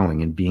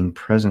allowing and being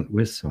present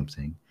with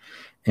something,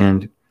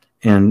 and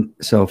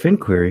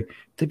self-inquiry,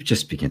 they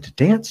just begin to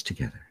dance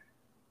together.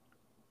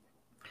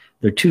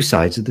 They're two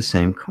sides of the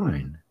same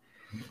coin.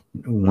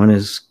 One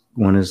is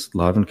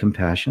love and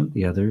compassion.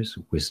 The other is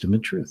wisdom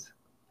and truth.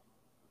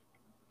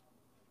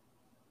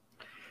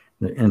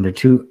 And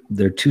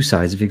they're two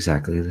sides of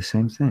exactly the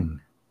same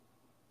thing.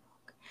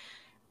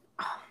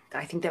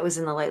 I think that was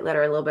in the light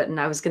letter a little bit, and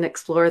I was going to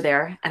explore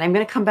there, and I'm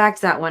going to come back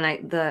to that when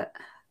the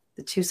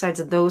two sides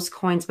of those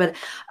coins. But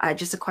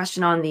just a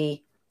question on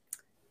the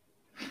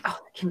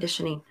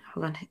conditioning.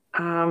 Hold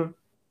on.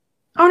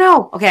 Oh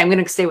no. Okay, I'm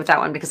going to stay with that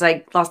one because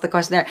I lost the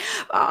question there.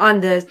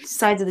 On the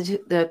sides of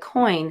the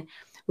coin,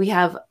 we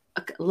have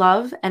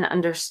love and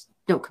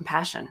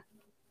compassion.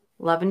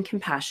 Love and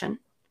compassion,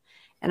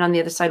 and on the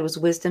other side was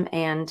wisdom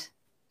and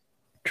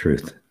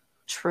truth.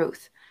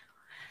 Truth.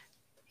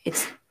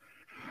 It's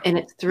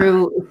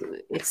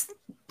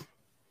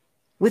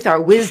with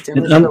our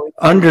wisdom.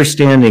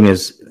 Understanding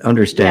is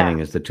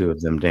the two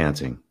of them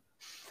dancing.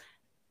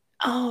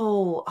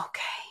 Oh,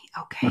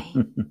 okay.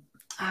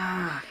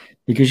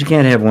 Because you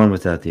can't have one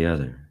without the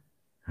other,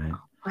 right?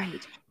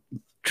 Right.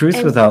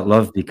 Truth without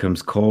love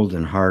becomes cold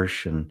and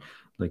harsh, and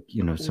like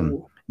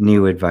some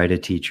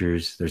Neo-Advaita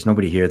teachers. There's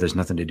nobody here. There's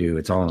nothing to do.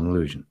 It's all an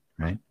illusion,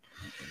 right?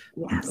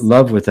 Yes.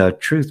 Love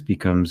without truth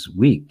becomes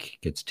weak,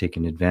 gets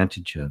taken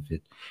advantage of.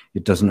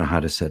 It doesn't know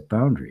how to set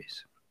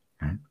boundaries,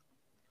 right?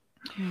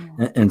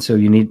 And so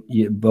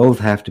you both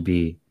have to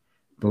be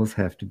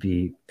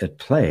at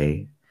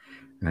play,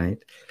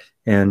 right?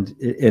 And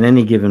at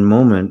any given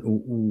moment,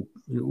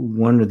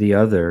 one or the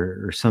other,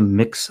 or some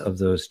mix of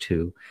those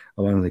two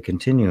along the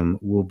continuum,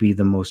 will be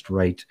the most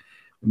right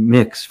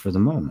mix for the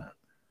moment.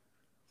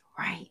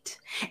 Right.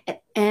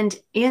 And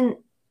in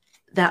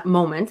that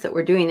moment that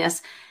we're doing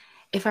this,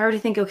 if I were to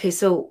think, okay,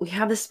 so we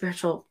have this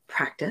spiritual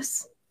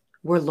practice,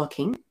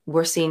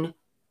 we're seeing,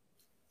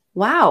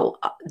 wow,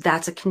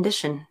 that's a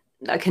conditioning.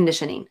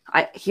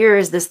 Here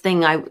is this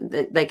thing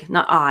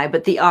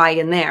but the I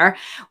in there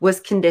was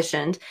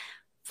conditioned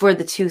for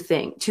the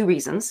two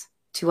reasons: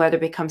 to either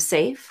become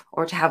safe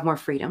or to have more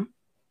freedom.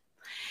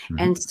 Mm-hmm.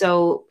 And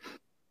so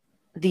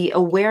the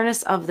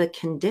awareness of the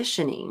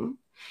conditioning,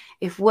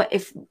 if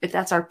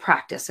that's our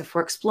practice, if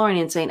we're exploring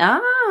and saying,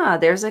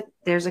 there's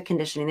a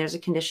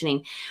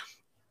conditioning,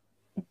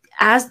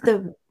 as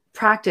the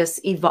practice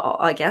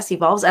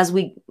evolves, as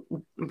we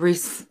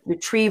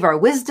retrieve our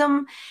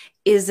wisdom,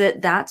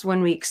 that's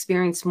when we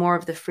experience more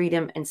of the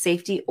freedom and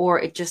safety, or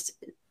it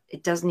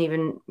doesn't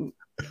even,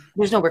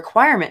 there's no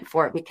requirement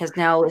for it because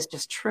now it's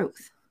just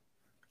truth.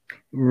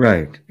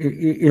 Right.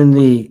 In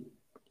the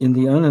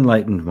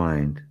unenlightened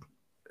mind,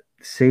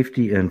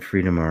 safety and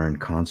freedom are in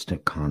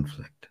constant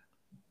conflict.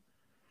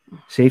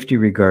 Safety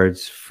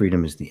regards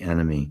freedom as the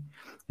enemy,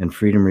 and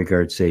freedom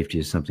regards safety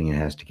as something it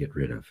has to get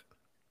rid of.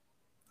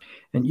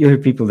 And you hear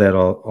people that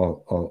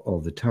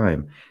all the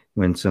time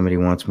when somebody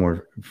wants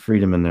more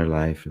freedom in their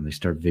life and they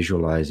start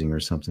visualizing or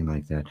something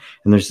like that.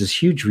 And there's this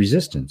huge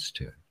resistance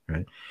to it,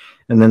 right?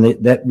 And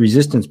then that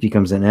resistance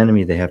becomes an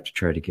enemy they have to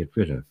try to get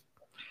rid of,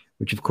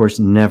 which of course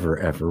never,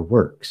 ever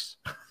works.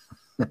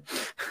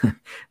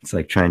 It's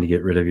like trying to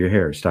get rid of your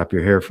hair, stop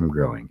your hair from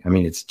growing. I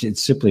mean,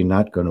 it's simply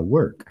not going to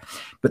work.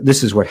 But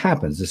this is what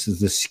happens. This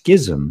is the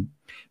schism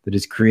that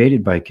is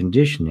created by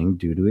conditioning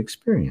due to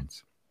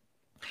experience.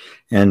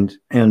 And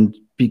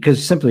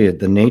because simply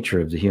the nature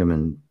of the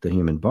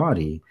human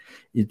body,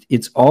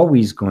 it's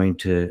always going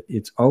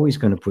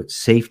to put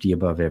safety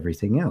above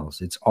everything else.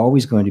 It's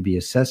always going to be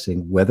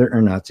assessing whether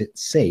or not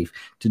it's safe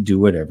to do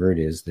whatever it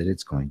is that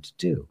it's going to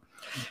do.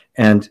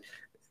 And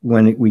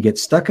when we get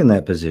stuck in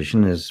that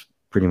position, as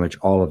pretty much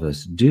all of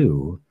us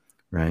do,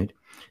 right?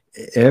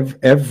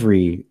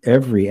 Every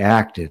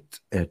act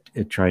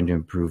at trying to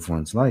improve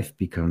one's life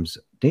becomes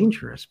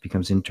dangerous,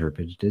 becomes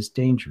interpreted as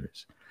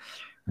dangerous.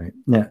 Right.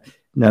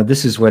 Now,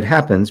 this is what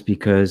happens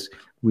because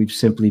we've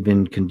simply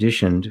been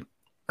conditioned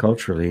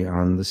culturally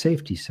on the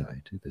safety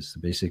side. This is the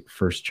basic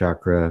first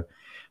chakra.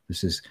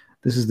 This is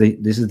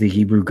the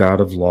Hebrew God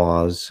of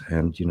laws,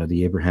 and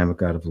the Abrahamic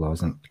God of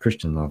laws, and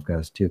Christian law of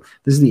gods too.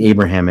 This is the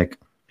Abrahamic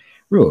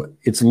rule.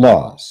 It's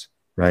laws,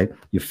 right?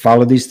 You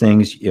follow these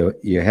things.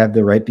 You have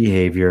the right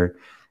behavior,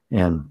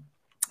 and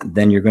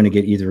then you're going to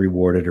get either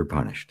rewarded or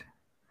punished.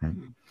 Right?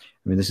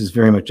 I mean, this is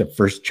very much a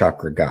first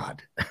chakra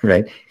God,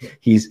 right?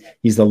 He's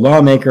the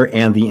lawmaker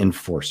and the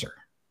enforcer,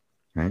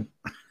 right?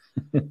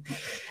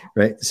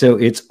 Right. So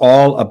it's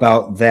all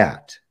about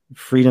that.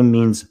 Freedom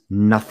means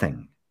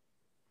nothing,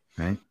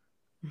 right?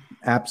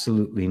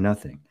 Absolutely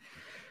nothing.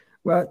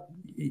 Well,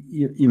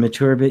 you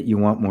mature a bit, you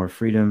want more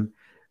freedom.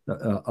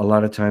 A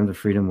lot of time the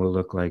freedom will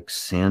look like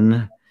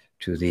sin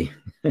to the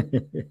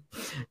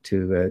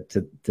to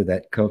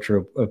that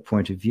cultural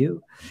point of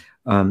view.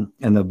 And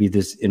there'll be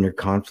this inner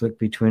conflict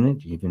between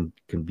it. You even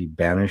can be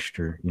banished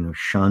or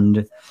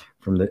shunned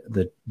from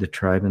the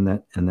tribe and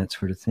that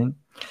sort of thing.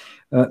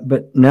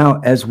 But now,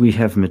 as we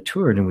have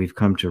matured and we've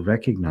come to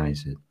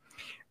recognize it,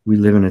 we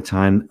live in a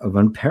time of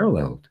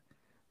unparalleled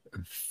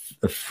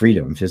of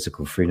freedom,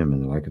 physical freedom,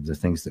 and the like, of the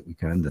things that we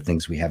can, the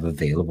things we have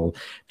available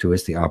to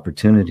us, the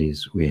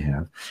opportunities we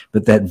have.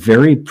 But that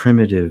very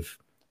primitive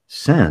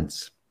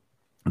sense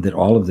that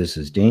all of this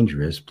is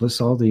dangerous,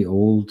 plus all the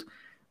old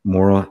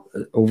moral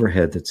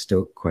overhead that's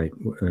still quite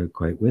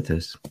with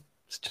us,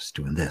 it's just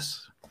doing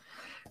this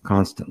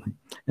constantly.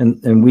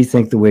 And we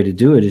think the way to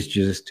do it is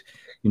just,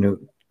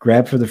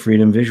 grab for the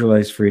freedom,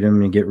 visualize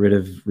freedom, and get rid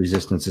of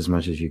resistance as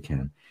much as you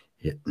can.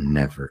 It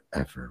never,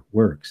 ever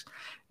works.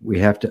 We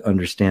have to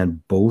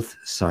understand both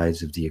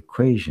sides of the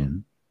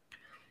equation,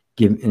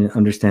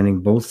 understanding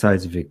both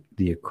sides of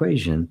the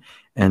equation,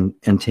 and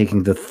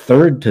taking the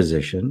third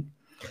position,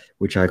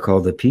 which I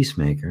call the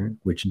peacemaker,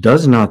 which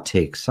does not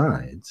take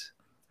sides,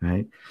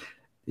 right?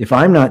 If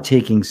I'm not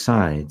taking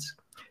sides,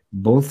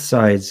 both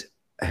sides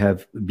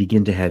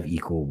begin to have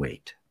equal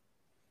weight.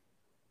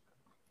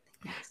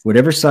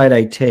 Whatever side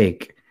I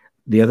take,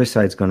 the other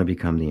side's going to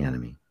become the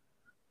enemy.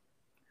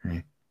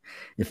 Right?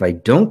 If I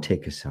don't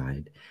take a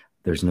side,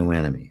 there's no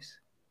enemies.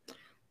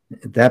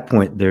 At that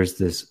point, there's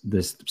this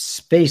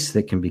space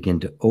that can begin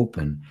to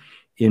open,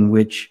 in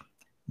which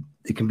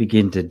it can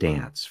begin to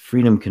dance.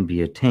 Freedom can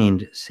be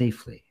attained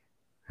safely.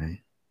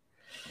 Right?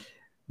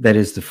 That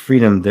is the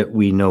freedom that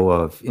we know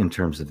of in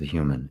terms of the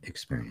human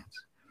experience.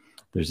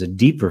 There's a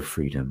deeper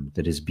freedom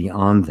that is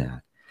beyond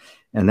that.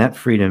 And that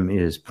freedom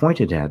is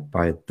pointed at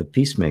by the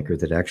peacemaker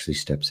that actually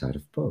steps out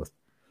of both.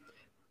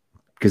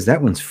 Because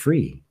that one's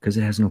free, because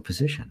it has no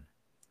position.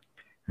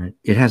 Right?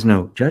 It has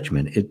no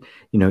judgment.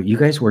 You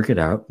guys work it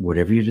out.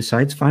 Whatever you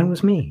decide's fine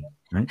with me.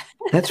 Right?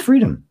 That's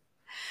freedom.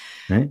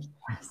 Right?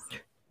 Yes.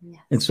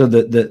 Yes. And so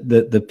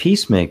the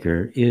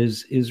peacemaker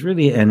is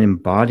really an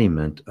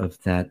embodiment of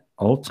that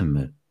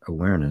ultimate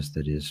awareness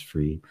that is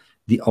free,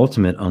 the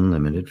ultimate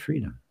unlimited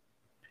freedom.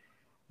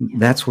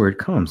 That's where it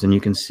comes. And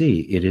you can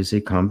see it is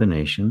a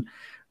combination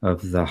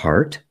of the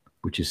heart,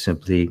 which is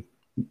simply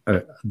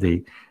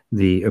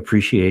the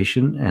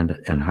appreciation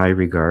and high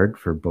regard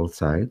for both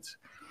sides,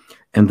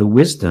 and the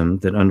wisdom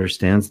that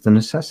understands the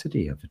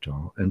necessity of it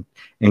all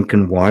and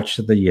can watch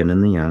the yin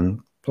and the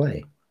yang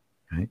play.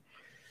 Right?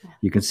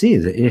 You can see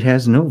that it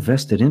has no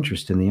vested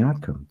interest in the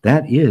outcome.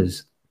 That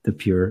is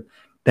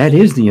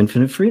the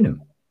infinite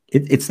freedom.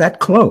 It's that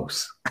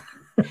close.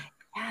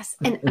 Yes,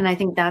 and I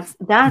think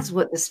that's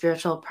what the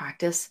spiritual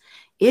practice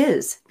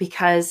is,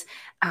 because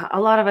a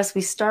lot of us,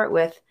 we start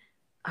with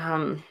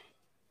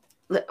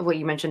what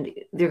you mentioned.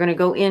 They're going to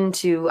go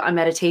into a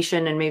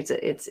meditation, and maybe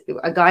it's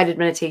a guided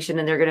meditation,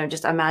 and they're going to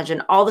just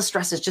imagine all the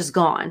stress is just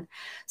gone.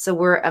 So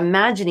we're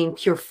imagining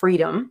pure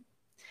freedom,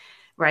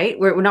 right?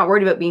 We're not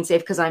worried about being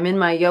safe, because I'm in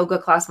my yoga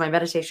class, my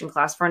meditation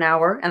class for an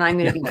hour, and I'm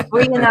going to be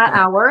free in that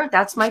hour.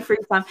 That's my free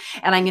time.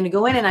 And I'm going to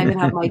go in and I'm going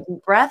to have my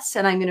deep breaths,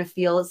 and I'm going to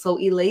feel so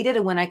elated.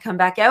 And when I come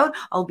back out,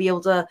 I'll be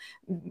able to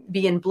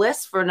be in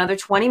bliss for another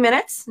 20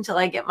 minutes until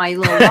I get my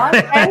little log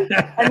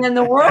and then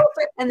the world.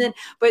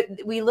 But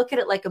we look at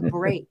it like a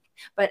break.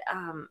 But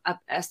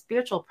a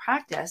spiritual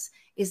practice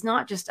is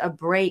not just a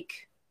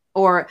break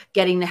or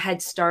getting the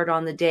head start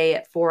on the day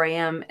at 4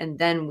 a.m. and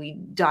then we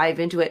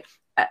dive into it.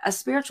 A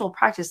spiritual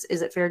practice,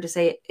 is it fair to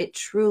say, it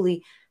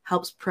truly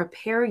helps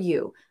prepare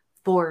you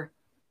for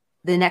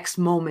the next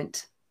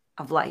moment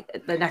of life,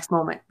 the next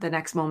moment.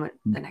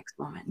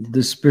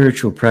 The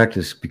spiritual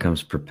practice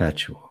becomes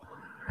perpetual,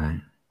 right?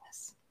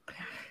 Yes.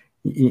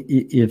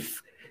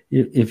 If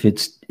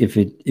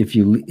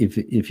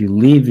you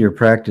leave your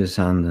practice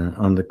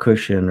on the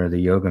cushion or the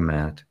yoga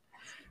mat,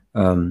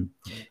 you're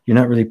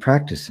not really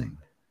practicing,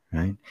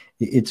 right?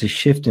 It's a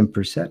shift in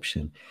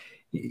perception.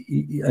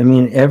 I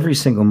mean, every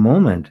single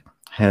moment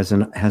has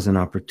an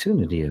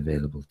opportunity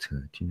available to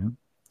it.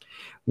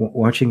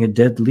 Watching a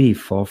dead leaf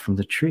fall from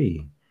the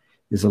tree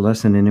is a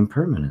lesson in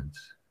impermanence.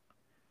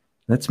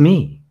 That's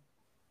me.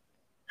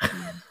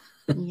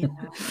 Yeah.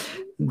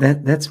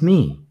 That's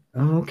me.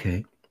 Oh,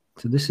 okay.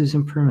 So this is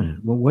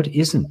impermanent. Well, what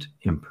isn't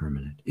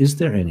impermanent? Is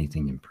there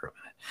anything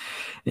impermanent?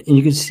 And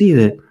you can see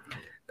that.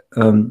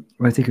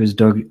 I think it was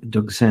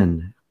Doug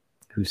Zen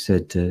who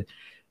said to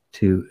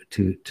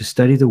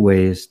study the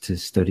way is to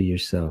study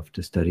yourself.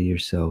 To study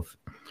yourself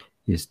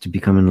is to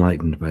become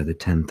enlightened by the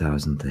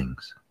 10,000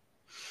 things.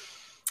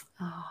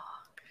 Oh,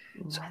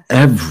 yes. So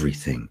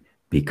everything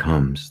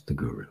becomes the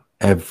guru.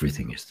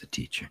 Everything is the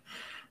teacher.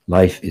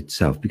 Life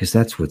itself, because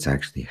that's what's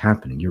actually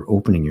happening. You're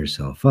opening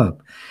yourself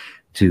up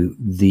to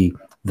the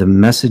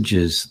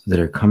messages that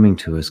are coming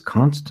to us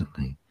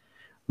constantly.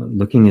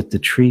 Looking at the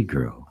tree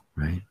grow,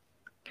 right?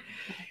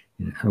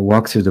 I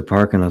walk through the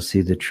park and I'll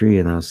see the tree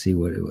and I'll see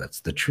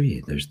what's the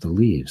tree. There's the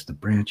leaves, the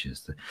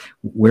branches.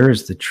 Where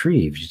is the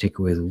tree? If you take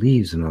away the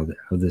leaves and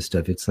all this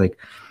stuff, it's like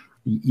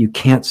you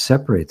can't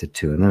separate the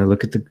two. And then I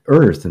look at the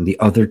earth and the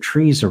other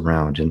trees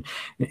around, and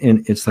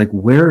it's like,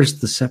 where's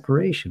the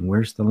separation?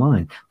 Where's the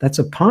line? That's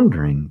a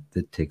pondering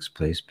that takes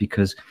place,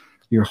 because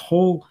your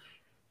whole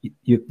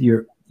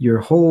your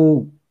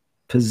whole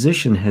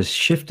position has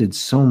shifted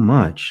so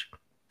much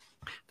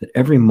that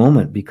every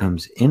moment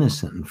becomes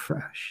innocent and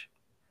fresh.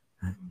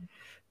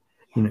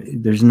 You know,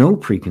 there's no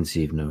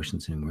preconceived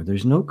notions anymore.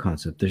 There's no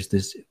concept. There's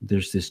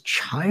this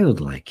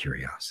childlike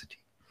curiosity.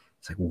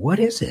 It's like, what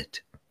is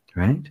it,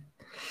 right?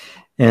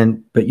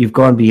 But you've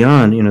gone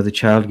beyond. You know, the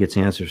child gets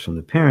answers from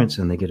the parents,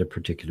 and they get a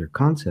particular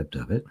concept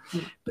of it.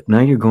 But now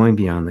you're going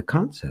beyond the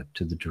concept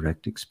to the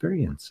direct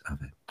experience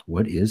of it.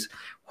 What is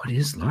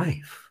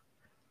life?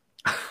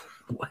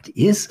 What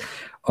is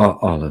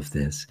all of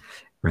this,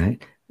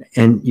 right?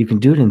 And you can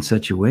do it in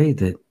such a way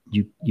that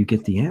you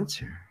get the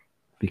answer,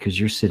 because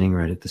you're sitting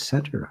right at the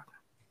center of it.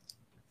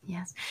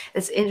 Yes,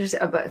 it's interesting.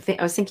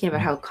 I was thinking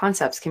about how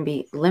concepts can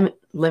be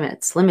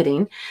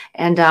limiting,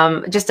 and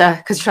just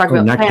because you're talking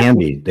about not can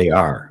be, they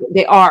are.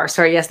 They are.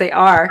 Sorry, yes, they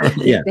are.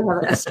 Yeah. They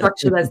have a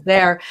structure that's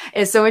there.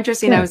 It's so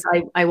interesting. Yeah.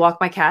 I walk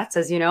my cats,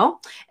 as you know,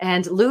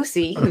 and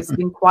Lucy, who's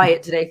been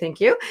quiet today,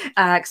 thank you,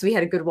 because we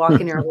had a good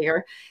walk in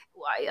earlier.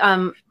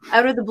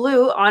 Out of the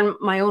blue, on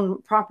my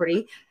own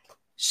property,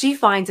 she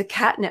finds a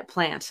catnip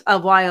plant, a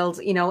wild,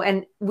 you know,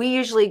 and we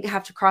usually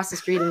have to cross the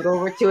street and go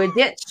over to a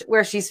ditch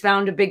where she's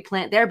found a big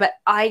plant there. But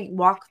I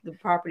walk the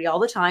property all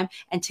the time.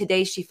 And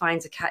today she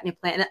finds a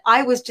catnip plant. And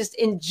I was just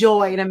in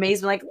joy and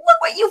amazement, like, look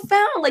what you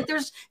found. Like,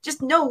 there's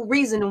just no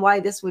reason why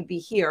this would be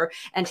here.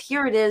 And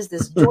here it is,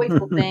 this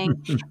joyful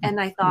thing. And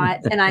I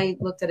thought, and I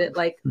looked at it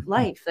like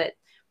life, that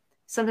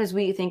sometimes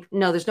we think,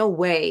 no, there's no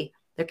way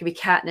there could be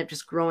catnip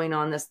just growing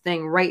on this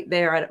thing right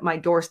there at my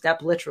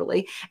doorstep,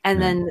 literally.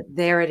 And then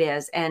there it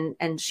is.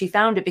 And she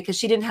found it because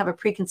she didn't have a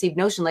preconceived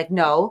notion, like,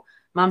 no,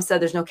 Mom said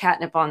there's no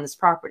catnip on this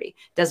property.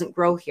 It doesn't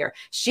grow here.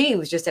 She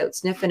was just out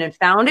sniffing and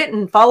found it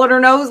and followed her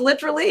nose,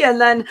 literally.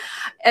 And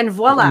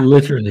voila.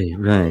 Literally,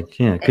 right.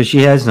 Yeah. Because she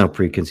has no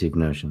preconceived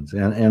notions.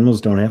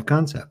 Animals don't have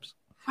concepts.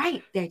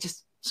 Right. They're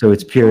just. So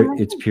it's pure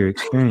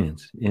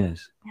experience.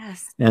 Yes.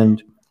 Yes.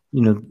 And,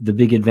 you know, the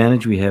big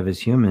advantage we have as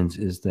humans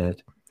is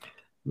that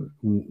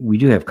we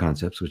do have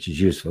concepts, which is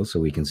useful, so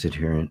we can sit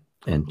here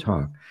and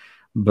talk,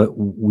 but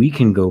we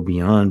can go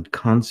beyond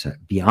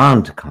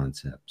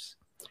concepts,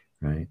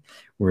 right?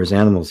 Whereas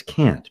animals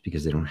can't,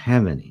 because they don't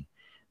have any.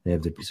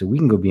 So we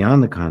can go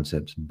beyond the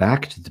concepts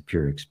back to the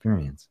pure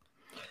experience,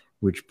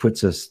 which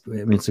puts us,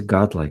 I mean, it's a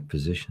godlike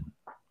position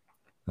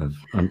of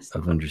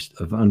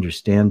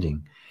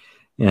understanding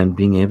and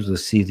being able to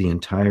see the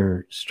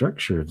entire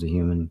structure of the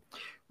human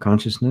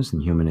consciousness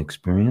and human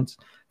experience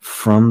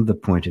from the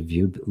point of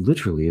view,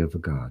 literally, of a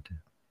God.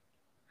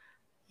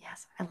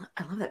 Yes, I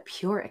love that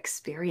pure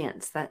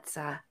experience. That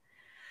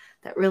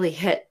really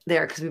hit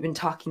there, because we've been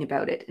talking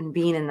about it and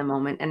being in the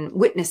moment and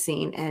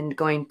witnessing and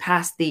going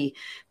past the,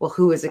 well,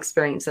 who has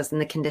experienced this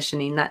and the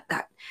conditioning,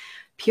 that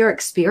pure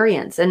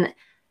experience. And,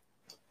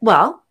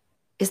 well,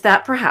 is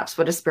that perhaps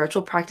what a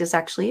spiritual practice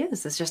actually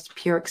is? It's just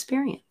pure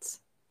experience.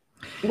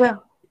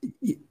 Well,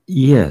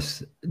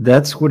 yes,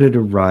 that's what it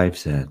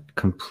arrives at.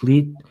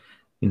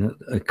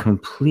 A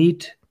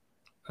complete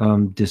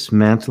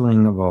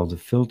dismantling of all the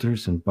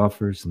filters and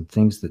buffers and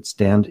things that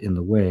stand in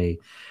the way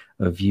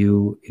of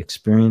you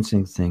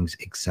experiencing things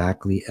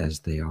exactly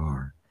as they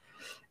are,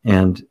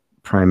 and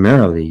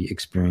primarily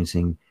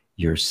experiencing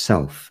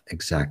yourself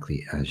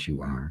exactly as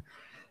you are.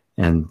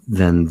 And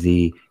then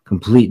the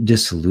complete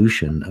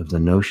dissolution of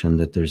the notion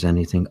that there's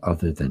anything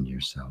other than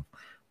yourself,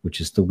 which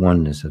is the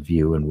oneness of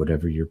you and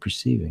whatever you're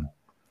perceiving.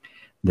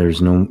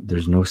 There's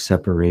no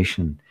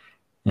separation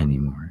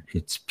anymore.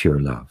 It's pure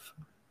love.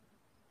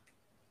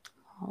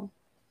 Oh,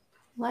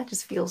 well, that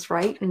just feels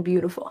right and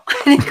beautiful.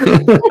 And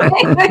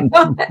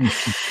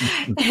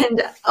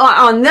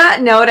on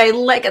that note,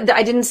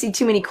 I didn't see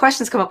too many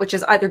questions come up, which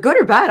is either good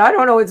or bad. I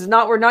don't know.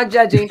 We're not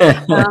judging.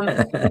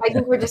 I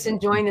think we're just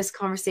enjoying this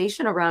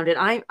conversation around it.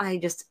 I'm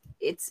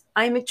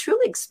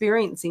truly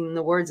experiencing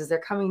the words as they're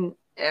coming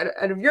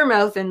out of your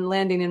mouth and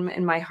landing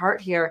in my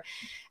heart here,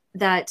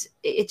 that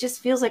it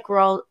just feels like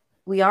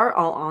we are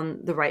all on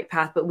the right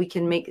path, but we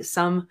can make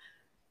some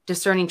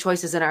discerning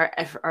choices in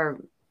our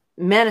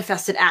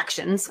manifested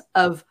actions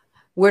of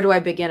where do I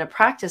begin a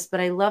practice. But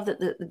I love that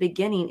the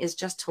beginning is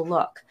just to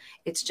look.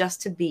 It's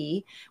just to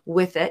be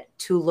with it,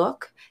 to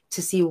look,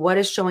 to see what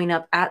is showing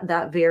up at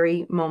that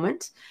very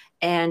moment,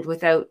 and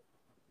without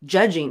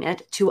judging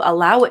it, to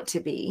allow it to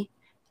be,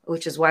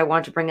 which is why I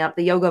want to bring up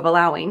the yoga of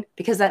allowing,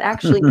 because that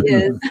actually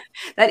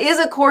is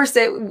a course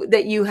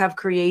that you have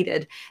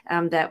created,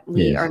 that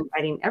we are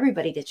inviting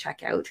everybody to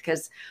check out,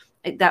 because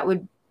that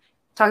would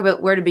talk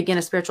about where to begin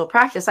a spiritual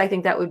practice. I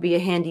think that would be a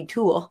handy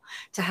tool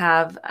to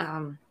have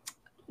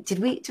did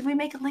we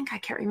make a link? I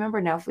can't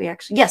remember now if we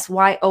actually, yes,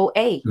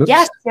 YOA. Oops.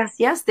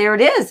 Yes, there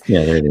it is.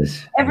 Yeah, there it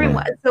is.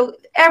 Everyone, so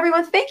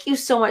everyone, thank you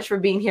so much for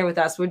being here with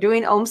us. We're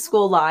doing Ohm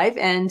School Live,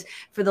 and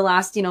for the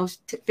last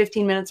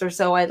 15 minutes or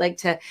so, I'd like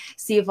to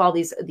see if all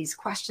these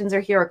questions are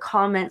here or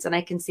comments, and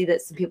I can see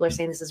that some people are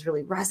saying this is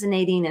really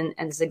resonating, and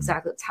this is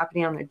exactly what's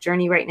happening on their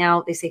journey right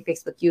now. They say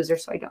Facebook user,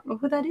 so I don't know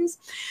who that is.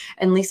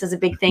 And Lisa's a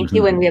big thank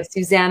you, and we have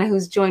Susanna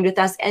who's joined with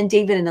us, and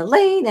David and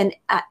Elaine, and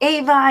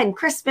Ava and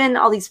Crispin,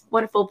 all these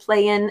wonderful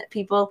play-in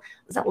people.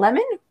 Was that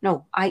Lemon?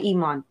 No,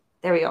 Mon.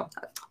 There we go.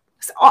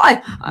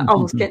 I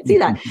almost can't see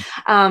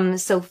that.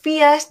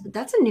 Sophia,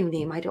 that's a new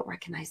name. I don't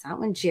recognize that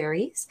one.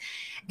 Jerry's.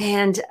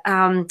 And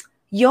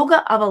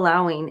Yoga of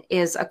Allowing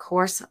is a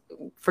course.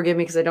 Forgive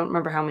me because I don't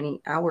remember how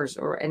many hours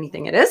or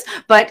anything it is,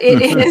 but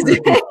it is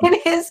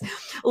it is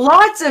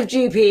lots of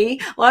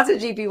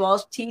GP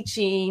Walsh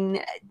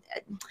teaching,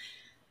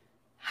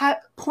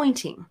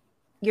 pointing.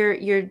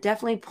 You're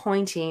definitely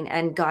pointing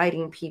and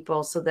guiding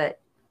people so that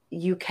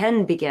you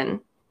can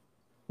begin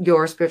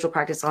your spiritual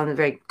practice on a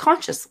very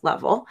conscious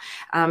level,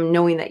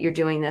 knowing that you're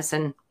doing this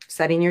and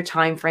setting your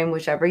time frame,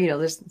 whichever,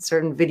 there's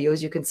certain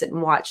videos you can sit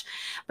and watch.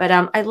 But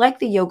I like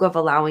the Yoga of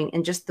Allowing,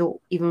 and just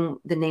even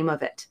the name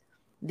of it,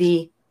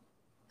 the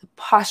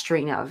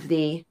posturing of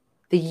the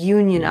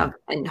union of,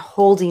 and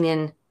holding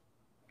in,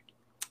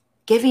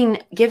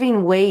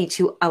 giving way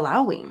to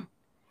allowing,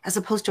 as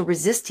opposed to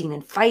resisting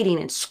and fighting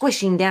and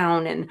squishing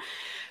down and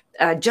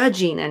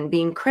judging and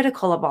being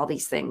critical of all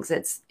these things.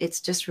 It's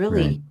just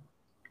really. Right.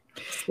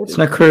 It's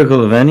not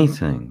critical of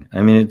anything.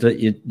 I mean,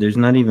 there's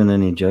not even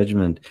any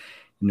judgment.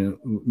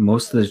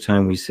 Most of the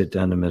time we sit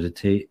down to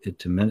meditate.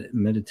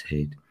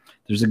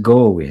 There's a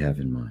goal we have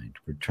in mind.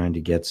 We're trying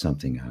to get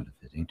something out of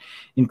it,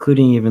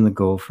 including even the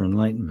goal for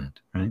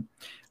enlightenment. Right?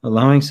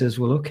 Allowing says,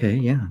 well, okay,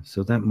 yeah.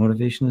 So that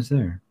motivation is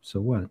there. So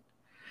what?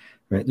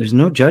 Right? There's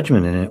no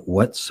judgment in it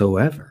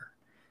whatsoever.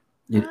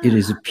 It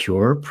is a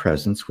pure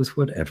presence with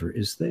whatever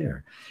is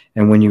there.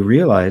 And when you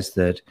realize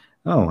that,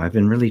 oh, I've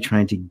been really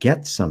trying to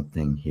get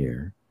something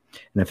here.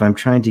 And if I'm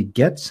trying to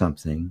get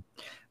something,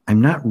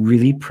 I'm not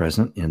really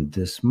present in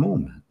this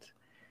moment.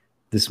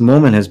 This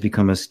moment has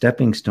become a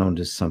stepping stone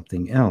to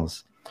something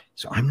else.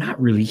 So I'm not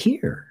really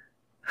here.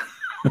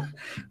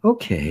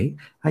 Okay,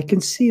 I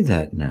can see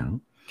that now.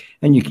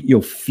 And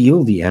you'll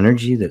feel the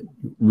energy that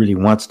really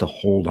wants to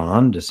hold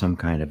on to some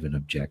kind of an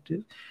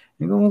objective.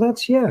 You go, well,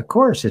 of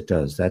course it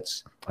does.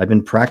 I've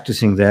been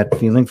practicing that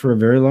feeling for a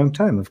very long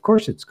time. Of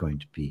course it's going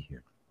to be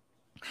here.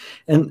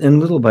 And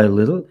little by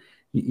little,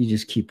 you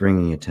just keep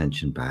bringing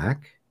attention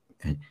back,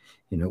 and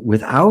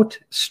without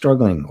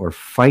struggling or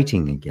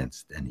fighting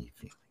against any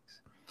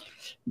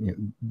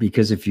feelings.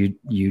 Because if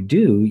you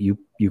do,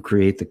 you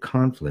create the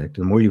conflict.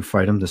 The more you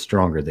fight them, the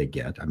stronger they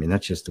get. I mean,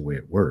 that's just the way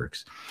it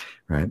works,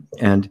 right?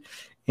 And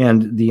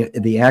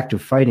the act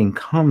of fighting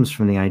comes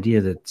from the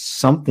idea that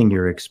something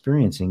you're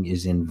experiencing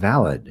is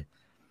invalid.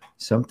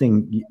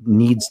 Something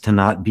needs to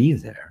not be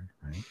there,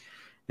 right?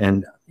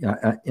 And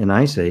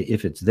I say,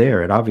 if it's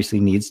there, it obviously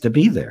needs to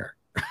be there.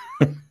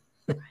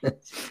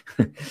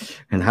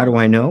 And how do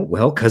I know?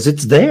 Well, because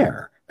it's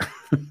there.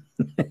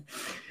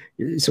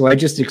 So I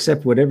just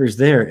accept whatever's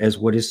there as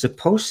what is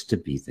supposed to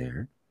be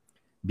there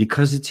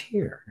because it's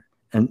here.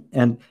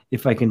 And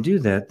if I can do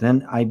that,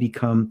 then I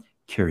become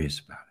curious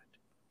about it.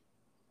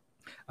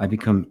 I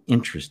become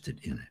interested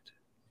in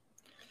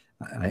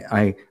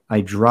it.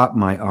 I drop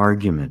my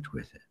argument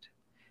with it.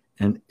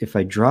 And if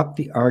I drop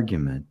the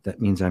argument,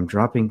 that means I'm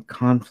dropping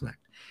conflict.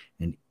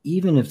 And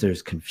even if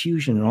there's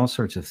confusion and all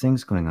sorts of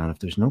things going on, if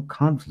there's no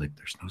conflict,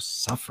 there's no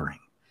suffering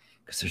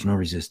because there's no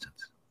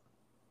resistance.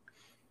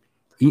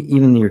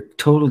 Even your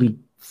totally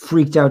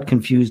freaked out,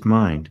 confused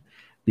mind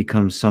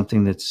becomes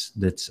something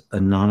that's a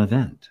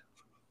non-event.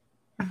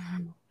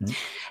 Right?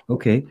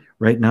 Okay,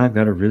 right now I've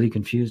got a really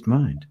confused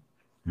mind.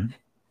 Right?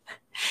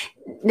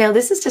 Now,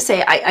 this is to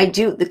say, I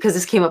do, because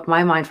this came up in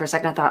my mind for a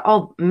second. I thought,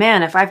 oh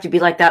man, if I have to be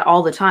like that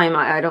all the time,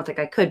 I don't think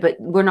I could, but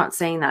we're not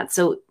saying that.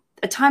 So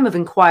a time of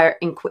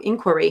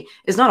inquiry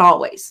is not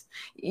always.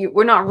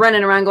 We're not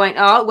running around going,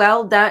 oh,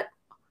 well, that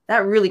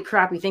really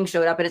crappy thing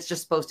showed up and it's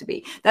just supposed to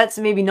be. That's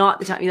maybe not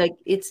the time. Like,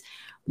 it's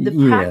the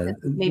practice,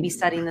 maybe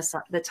setting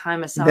the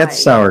time aside.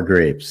 That's sour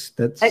grapes.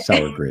 That's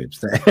sour grapes.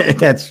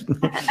 That's,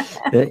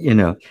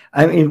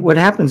 I mean, what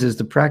happens is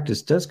the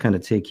practice does kind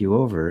of take you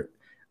over.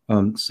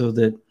 So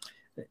that,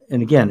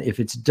 and again, if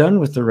it's done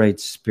with the right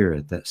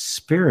spirit, that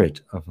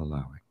spirit of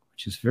allowing,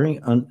 which is very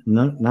it's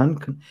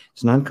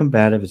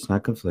non-combative, it's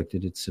not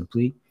conflicted, it's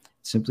simply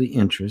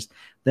interest.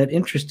 That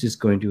interest is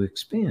going to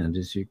expand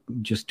as you're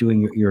just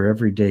doing your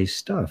everyday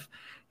stuff.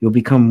 You'll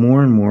become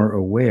more and more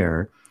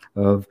aware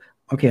of,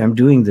 okay, I'm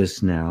doing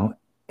this now,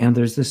 and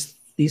there's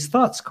these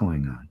thoughts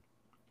going on,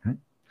 right?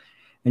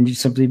 And you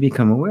simply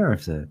become aware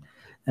of that.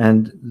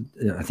 And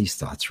are these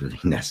thoughts really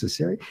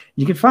necessary?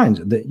 You can find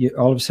that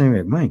all of a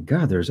sudden, my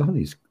God, there's all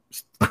these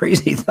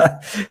crazy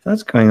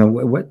thoughts going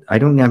on.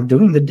 I'm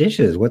doing the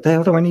dishes. What the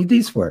hell do I need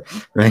these for?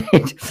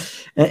 Right?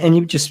 And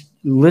you just,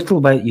 little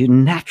by, you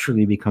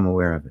naturally become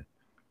aware of it.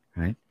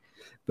 Right?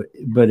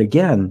 But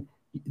again,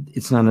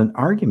 It's not an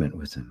argument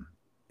with them.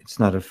 It's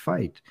not a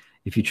fight.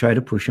 If you try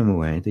to push them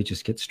away, they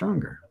just get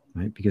stronger,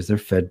 right? Because they're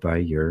fed by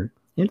your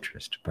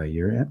interest, by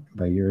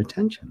your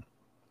attention.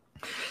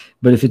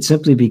 But if it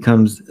simply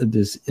becomes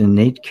this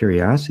innate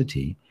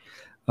curiosity,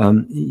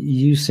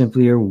 you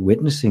simply are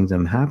witnessing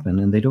them happen,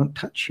 and they don't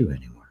touch you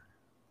anymore.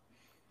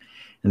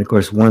 And of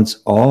course,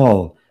 once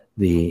all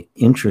the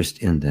interest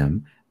in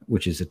them,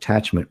 which is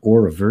attachment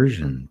or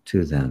aversion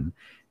to them,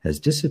 has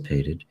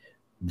dissipated,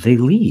 they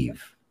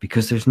leave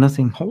because there's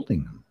nothing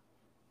holding them.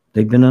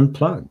 They've been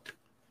unplugged,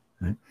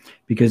 right?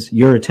 Because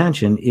your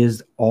attention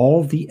is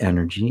all the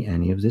energy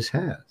any of this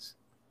has.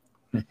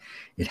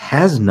 It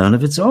has none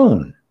of its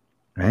own,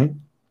 right?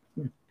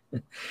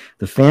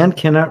 The fan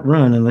cannot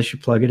run unless you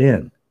plug it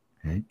in,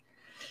 right?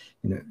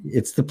 You know,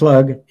 it's the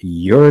plug,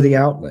 you're the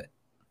outlet.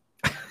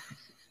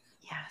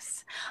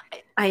 Yes.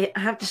 I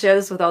have to share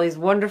this with all these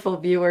wonderful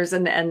viewers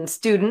and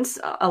students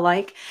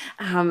alike.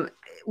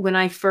 When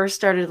I first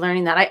started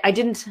learning that, I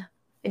didn't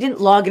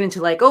log it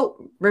into like,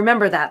 oh,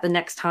 remember that the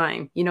next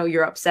time, you know,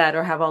 you're upset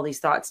or have all these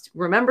thoughts.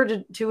 Remember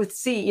to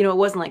see, you know, it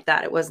wasn't like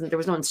that. There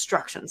was no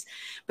instructions,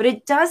 but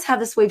it does have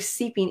this way of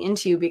seeping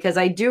into you, because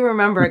I do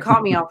remember it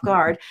caught me off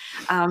guard.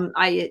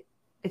 I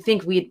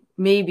think we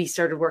maybe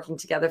started working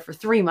together for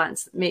 3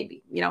 months,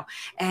 maybe, you know,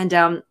 and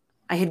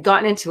I had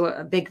gotten into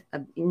a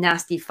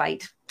nasty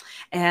fight,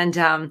 and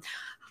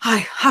I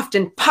huffed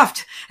and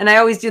puffed, and I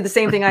always do the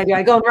same thing I do.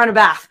 I go and run a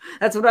bath.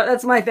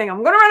 That's my thing.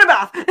 I'm going to run a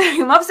bath.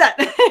 I'm upset.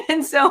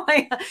 And so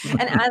and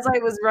as I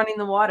was running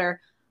the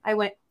water, I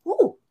went,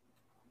 "Ooh,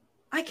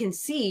 I can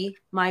see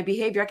my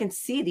behavior. I can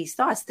see these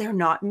thoughts. They're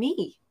not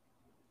me.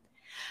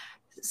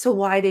 So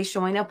why are they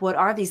showing up? What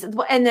are these?"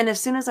 And then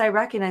as soon as I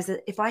recognized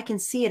that if I can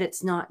see it,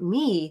 it's not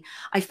me,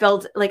 I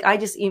felt like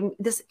this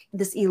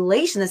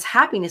elation, this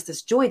happiness,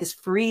 this joy, this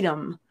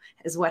freedom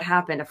is what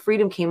happened. A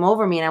freedom came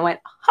over me, and I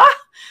went, "Ha!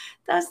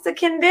 That's the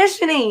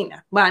conditioning."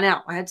 Well,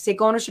 now I had to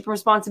take ownership and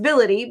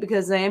responsibility,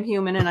 because I am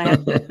human, and I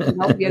have to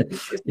help you.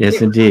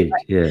 Yes, indeed.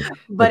 Yeah.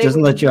 But it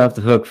doesn't let you off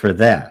the hook for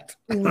that.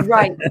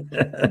 Right.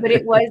 But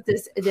it was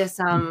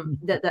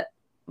that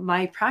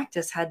my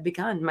practice had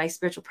begun. My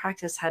spiritual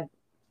practice had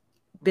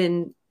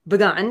been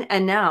begun,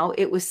 and now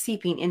it was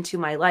seeping into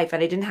my life,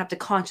 and I didn't have to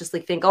consciously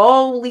think,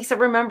 "Oh, Lisa,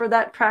 remember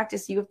that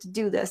practice. You have to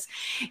do this."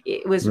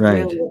 It was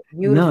right. Really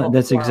beautiful. No,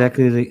 that's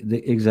exactly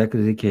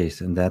the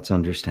case, and that's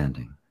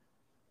understanding.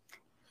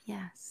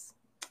 Yes.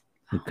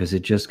 Because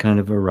it just kind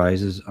of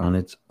arises on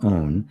its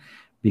own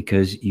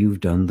because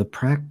you've done the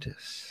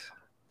practice.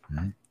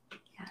 Right?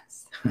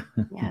 Yes.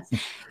 Yes.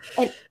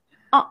 And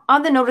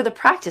on the note of the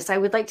practice, I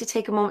would like to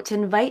take a moment to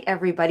invite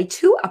everybody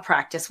to a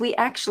practice. We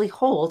actually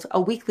hold a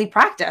weekly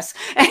practice,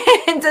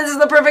 and this is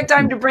the perfect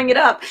time to bring it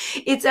up.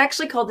 It's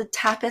actually called the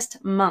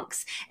Tappist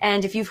Monks.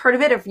 And if you've heard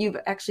of it, if you've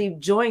actually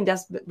joined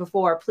us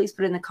before, please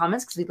put it in the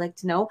comments, because we'd like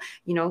to know,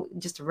 you know,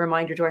 just a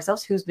reminder to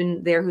ourselves who's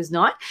been there, who's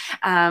not,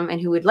 and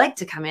who would like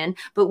to come in.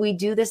 But we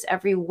do this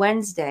every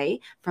Wednesday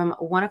from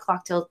 1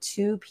 o'clock till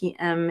 2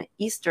 p.m.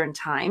 Eastern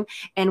time.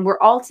 And we're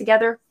all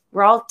together.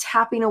 We're all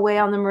tapping away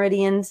on the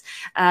meridian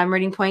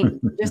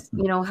point, just,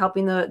 you know,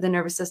 helping the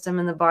nervous system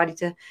and the body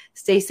to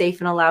stay safe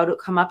and allow it to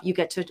come up. You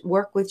get to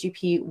work with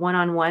GP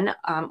one-on-one,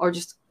 or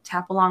just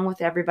tap along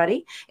with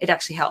everybody. It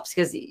actually helps,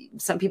 because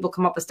some people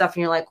come up with stuff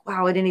and you're like,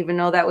 wow, I didn't even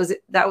know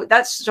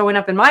that's showing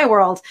up in my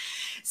world.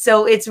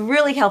 So it's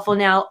really helpful.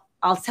 Now,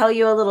 I'll tell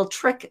you a little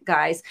trick,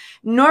 guys.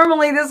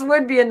 Normally, this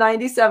would be a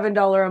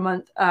 $97 a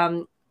month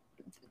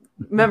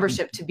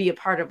membership to be a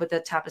part of with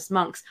the Tappist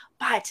Monks.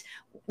 But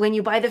when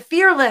you buy the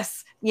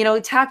Fearless, you know,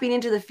 tapping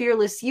into the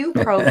Fearless You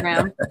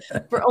program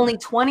for only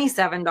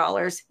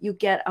 $27, you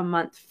get a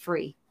month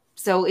free.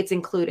 So it's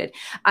included.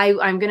 I'm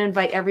going to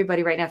invite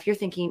everybody right now. If you're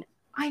thinking,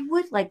 I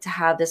would like to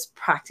have this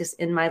practice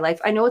in my life.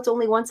 I know it's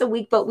only once a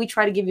week, but we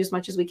try to give you as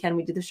much as we can.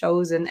 We do the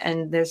shows,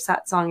 and there's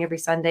Satsang every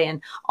Sunday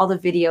and all the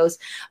videos.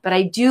 But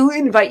I do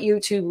invite you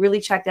to really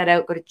check that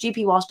out. Go to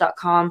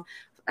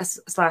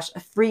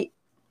gpwalsh.com/free.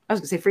 I was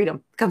going to say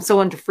freedom. I'm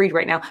so into freed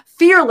right now.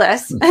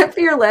 Fearless.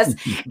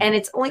 And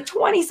it's only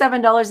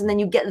 $27. And then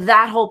you get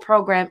that whole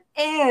program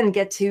and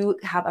get to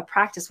have a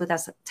practice with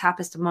us,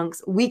 Tappist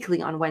Monks, weekly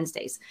on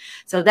Wednesdays.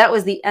 So that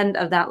was the end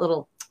of that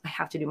little, I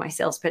have to do my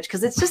sales pitch,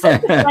 because it's just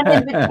like a fun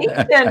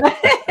invitation.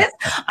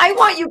 I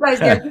want you guys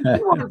there.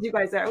 We want you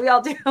guys there. We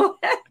all do.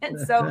 And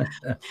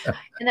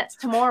that's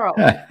tomorrow.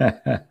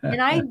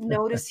 And I've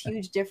noticed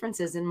huge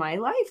differences in my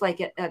life. Like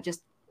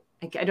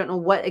I don't know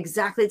what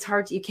exactly. It's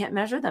hard. You can't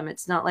measure them.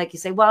 It's not like you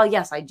say, well,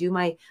 yes, I do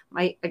I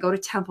go to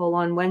temple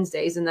on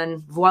Wednesdays, and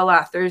then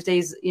voila,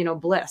 Thursdays, you know,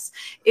 bliss.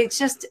 It's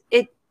just,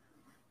 it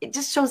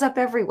just shows up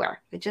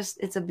everywhere.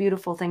 It's a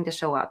beautiful thing to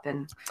show up.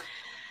 And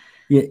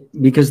yeah,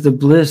 because the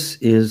bliss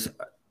is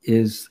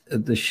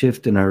the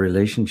shift in our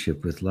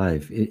relationship with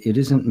life. It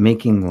isn't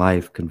making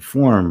life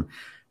conform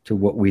to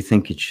what we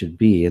think it should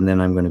be. And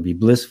then I'm going to be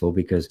blissful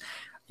because,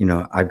 you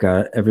know, I've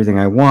got everything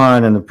I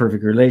want and the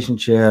perfect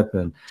relationship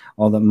and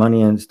all the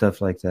money and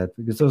stuff like that,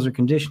 because those are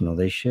conditional.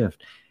 They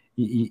shift.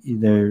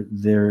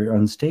 They're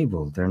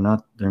unstable. They're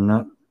not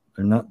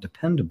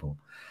dependable.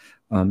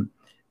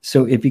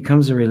 So it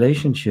becomes a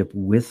relationship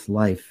with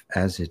life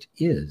as it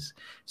is.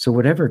 So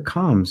whatever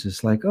comes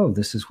is like, oh,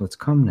 this is what's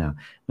come now.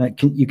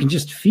 You can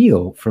just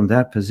feel from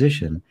that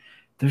position,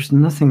 there's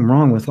nothing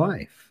wrong with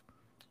life.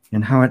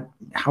 And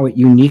how it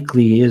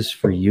uniquely is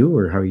for you,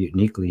 or how it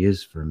uniquely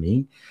is for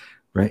me,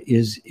 right,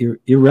 is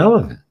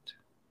irrelevant,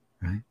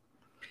 right?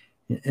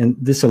 And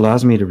this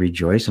allows me to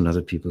rejoice in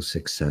other people's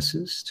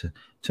successes,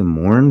 to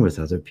mourn with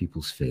other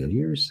people's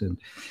failures,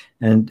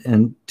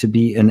 and to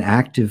be an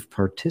active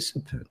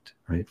participant,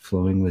 right?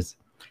 Flowing with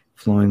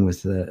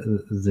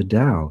the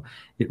Tao.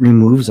 It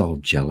removes all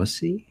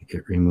jealousy.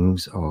 It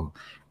removes all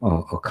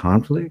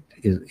conflict.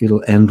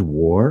 It'll end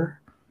war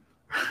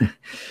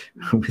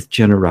with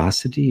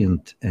generosity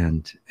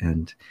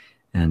and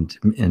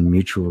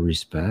mutual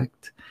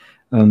respect.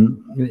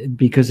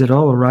 Because it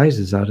all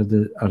arises out of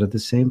the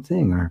same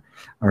thing,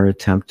 our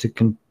attempt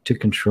to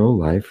control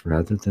life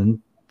rather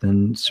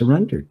than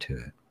surrender to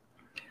it.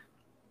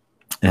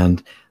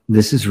 And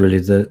this is really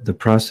the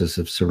process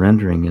of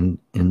surrendering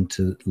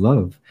into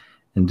love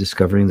and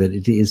discovering that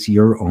it is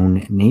your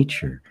own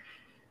nature.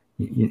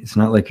 It's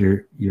not like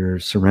you're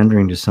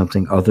surrendering to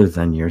something other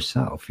than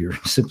yourself. You're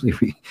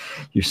simply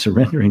you're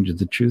surrendering to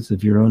the truth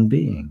of your own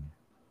being.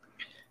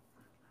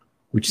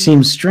 Which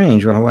seems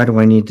strange. Well, why do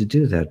I need to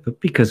do that? But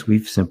because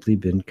we've simply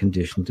been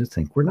conditioned to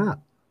think we're not.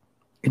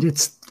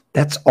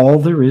 That's all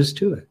there is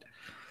to it.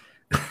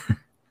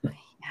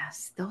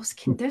 Yes,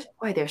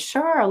 there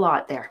sure are a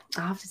lot there.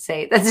 I have to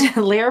say, that's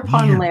layer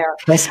upon layer.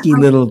 Pesky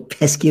little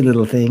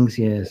things.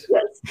 Yes.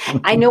 Yes.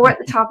 I know we're at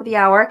the top of the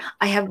hour.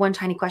 I have one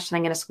tiny question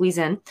I'm going to squeeze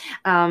in,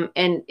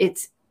 and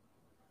it's.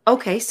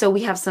 Okay, so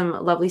we have some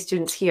lovely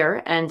students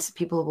here and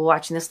people who will be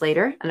watching this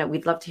later, and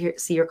we'd love to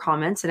see your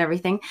comments and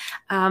everything.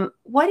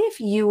 What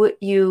if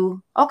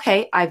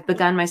okay, I've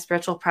begun my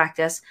spiritual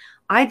practice.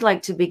 I'd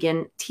like to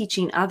begin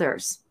teaching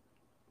others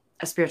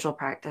a spiritual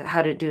practice,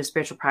 how to do a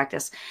spiritual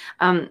practice.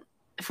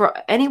 For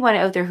anyone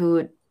out there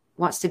who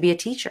wants to be a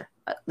teacher,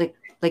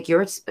 like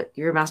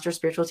you're a master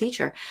spiritual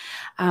teacher,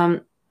 how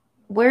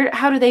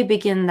do they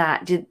begin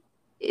that?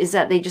 Is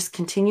that they just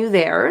continue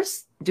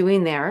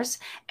doing theirs,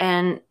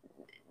 and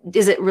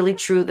is it really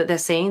true that they're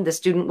saying the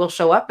student will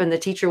show up and the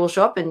teacher will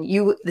show up, and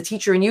the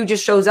teacher and you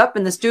just shows up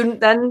and the student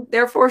then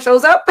therefore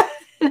shows up?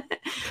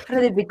 How do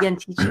they begin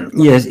teaching?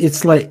 Yes,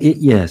 it's like,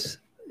 yes.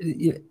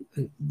 The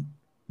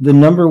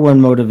number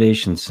one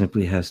motivation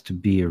simply has to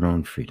be your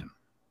own freedom.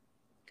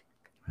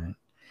 Right?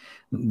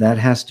 That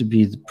has to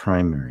be the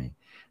primary,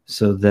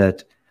 so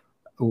that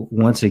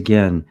once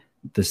again,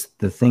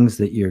 the things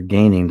that you're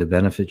gaining, the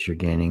benefits you're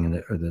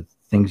gaining, or the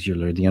things you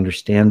learn, the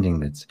understanding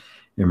that's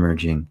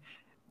emerging,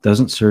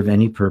 doesn't serve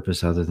any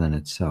purpose other than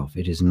itself.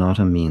 It is not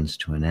a means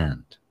to an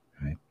end,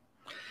 right?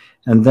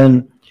 And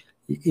then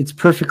it's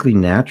perfectly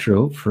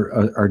natural for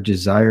our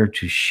desire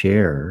to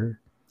share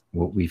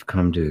what we've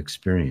come to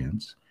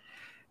experience.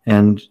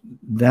 And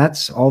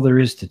that's all there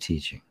is to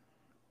teaching.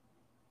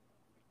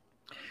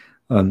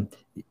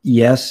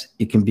 Yes,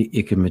 it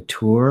can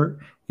mature,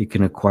 it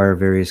can acquire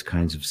various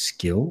kinds of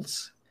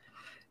skills.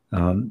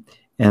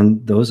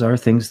 And those are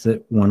things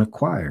that one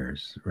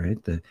acquires, right?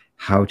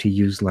 How to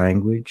use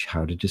language,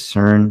 how to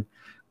discern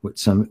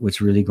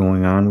what's really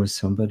going on with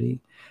somebody,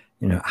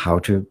 how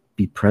to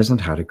be present,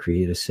 how to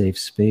create a safe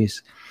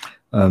space,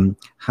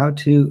 how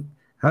to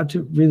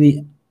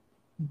really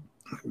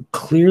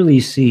clearly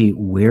see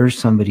where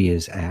somebody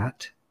is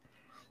at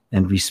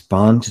and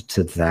respond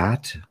to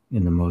that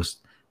in the most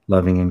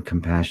loving and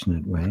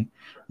compassionate way,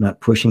 not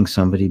pushing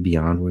somebody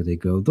beyond where they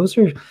go. Those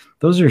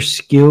are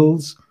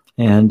skills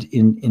and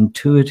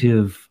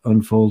intuitive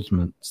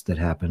unfoldments that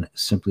happen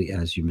simply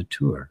as you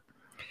mature.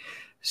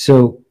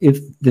 So if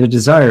the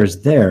desire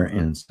is there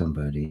in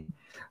somebody,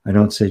 I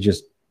don't say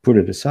just put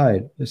it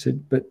aside. I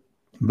said,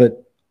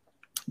 but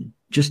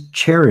just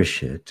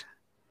cherish it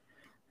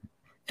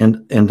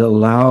and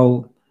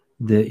allow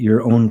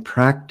your own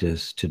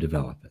practice to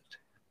develop it,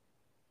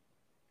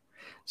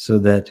 so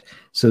that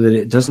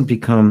it doesn't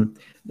become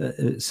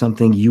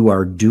something you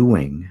are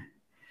doing,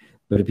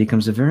 but it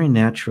becomes a very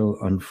natural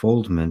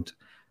unfoldment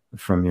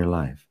from your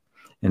life.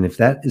 And if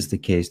that is the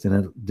case,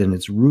 then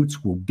its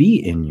roots will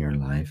be in your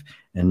life,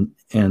 and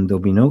there'll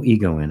be no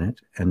ego in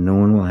it, and no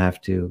one will have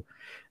to.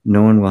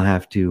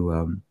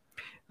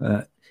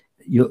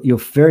 You'll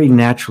very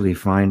naturally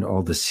find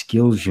all the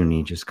skills you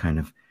need just kind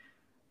of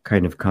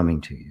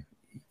coming to you,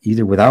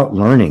 either without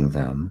learning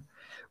them,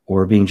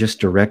 or being just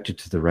directed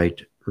to the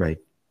right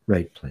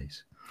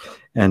place.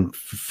 And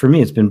for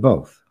me, it's been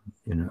both.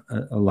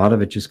 A lot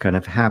of it just kind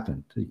of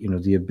happened,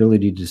 the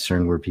ability to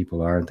discern where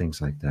people are and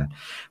things like that.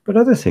 But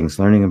other things,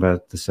 learning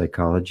about the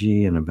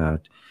psychology and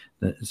about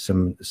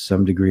some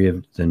degree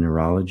of the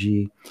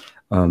neurology,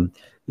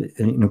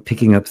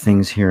 picking up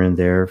things here and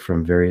there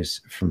from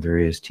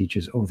various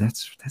teachers. Oh,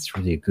 that's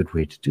really a good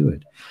way to do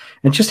it.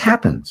 And it just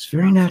happens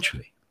very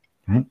naturally,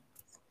 right?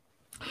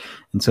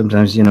 And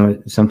sometimes,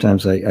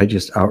 I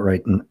just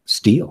outright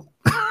steal.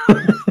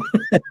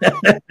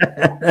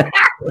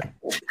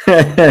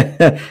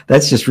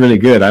 That's just really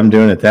good. I'm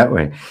doing it that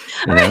way.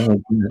 I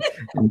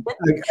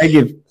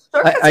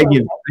I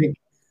give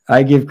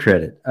I give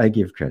credit. I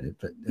give credit,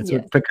 but that's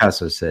Yes. what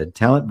Picasso said.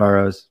 Talent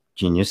borrows,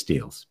 genius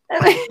steals.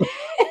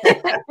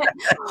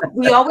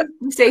 We always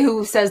say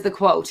who says the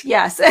quote.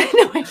 Yes.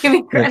 No, give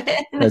me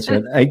credit. That's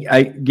right.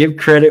 I give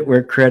credit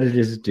where credit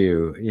is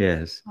due.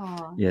 Yes.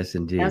 Oh, Yes,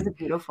 that was indeed. a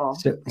beautiful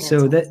So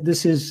answer. that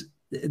this is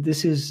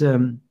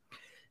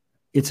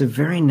it's a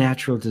very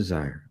natural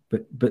desire,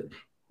 but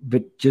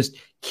just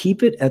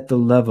keep it at the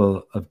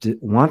level of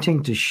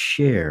wanting to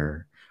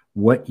share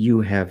what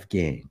you have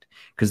gained,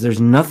 because there's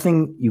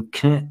nothing you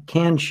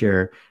can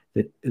share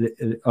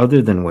that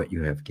other than what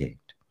you have gained.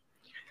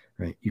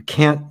 Right? You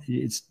can't.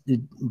 It's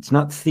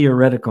not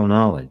theoretical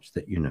knowledge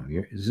that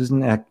this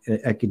isn't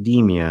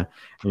academia,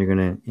 and you're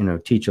going to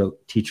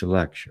teach a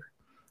lecture,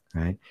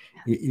 right?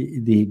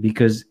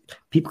 Because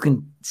people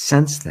can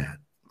sense that.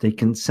 They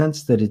can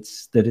sense that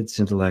it's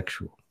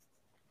intellectual,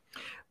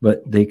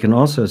 but they can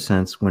also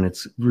sense when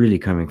it's really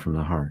coming from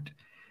the heart,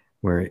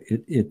 where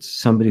it's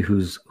somebody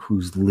who's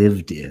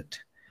lived it,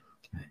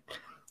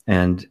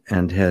 and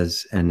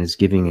is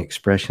giving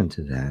expression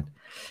to that.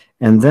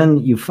 And then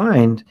you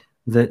find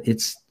that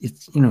it's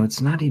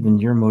not even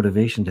your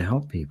motivation to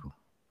help people.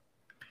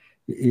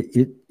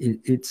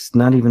 It's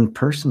not even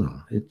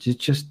personal.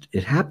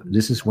 It happens.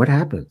 This is what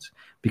happens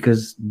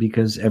because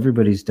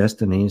everybody's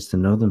destiny is to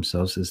know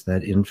themselves as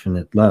that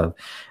infinite love,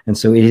 and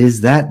so it is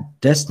that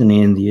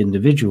destiny in the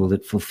individual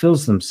that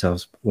fulfills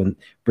themselves when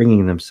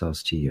bringing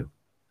themselves to you,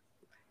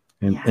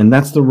 and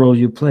that's the role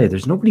you play.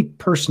 There's nobody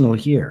personal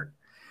here,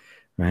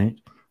 right?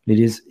 It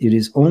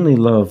is only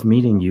love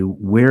meeting you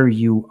where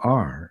you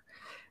are.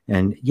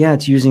 And yeah,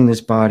 it's using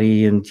this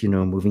body and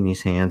moving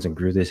these hands and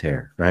grew this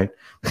hair, right?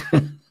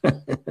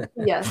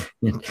 Yes.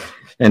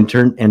 and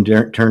turned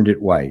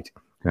it white,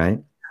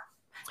 right?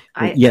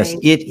 Yes,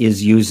 it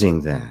is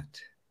using that,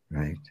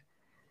 right?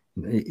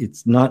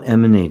 It's not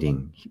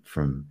emanating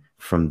from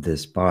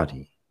this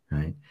body,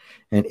 right?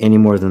 And any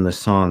more than the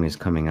song is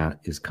coming out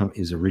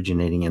is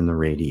originating in the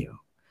radio.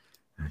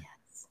 Right?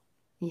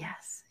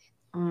 Yes.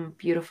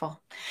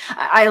 Beautiful.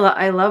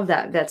 I love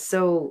that. That's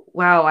so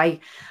wow.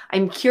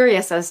 I'm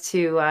curious as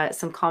to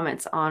some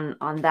comments on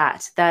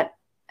that. That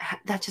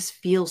just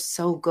feels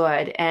so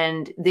good,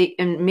 and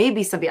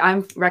maybe something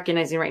I'm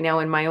recognizing right now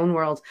in my own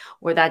world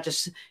where that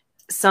just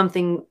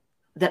something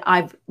that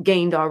I've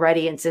gained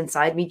already and it's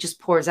inside me just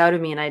pours out of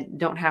me, and I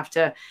don't have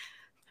to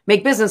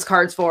make business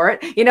cards for it.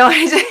 It's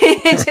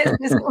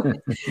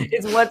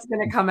what's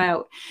going to come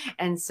out.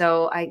 And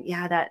so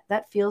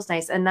that feels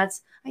nice. And I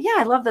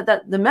love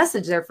that the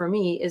message there for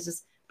me is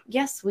just,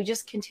 yes, we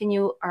just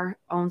continue our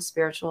own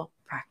spiritual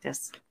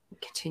practice.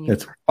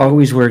 That's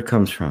always where it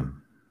comes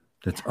from.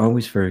 That's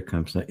always where it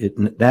comes from.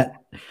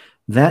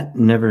 That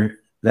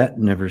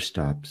never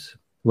stops.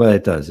 Well,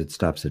 it does. It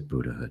stops at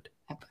Buddhahood.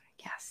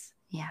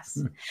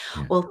 Yes.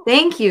 Well,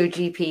 thank you,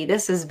 GP.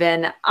 This has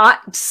been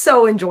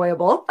so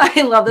enjoyable.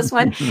 I love this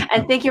one.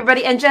 And thank you,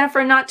 everybody. And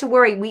Jennifer, not to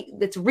worry,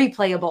 it's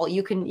replayable.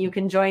 You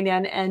can join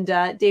in. And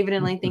David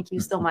and Lane, thank you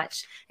so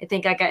much. I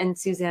think and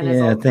Suzanne as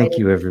well. Thank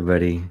you,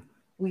 everybody.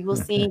 We will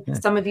see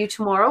some of you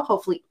tomorrow.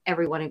 Hopefully,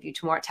 every one of you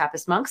tomorrow at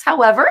Tapas Monks.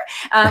 However,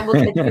 we'll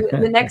catch you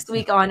the next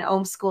week on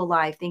Om School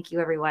Live. Thank you,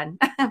 everyone.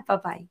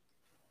 Bye-bye.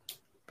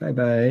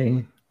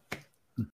 Bye-bye.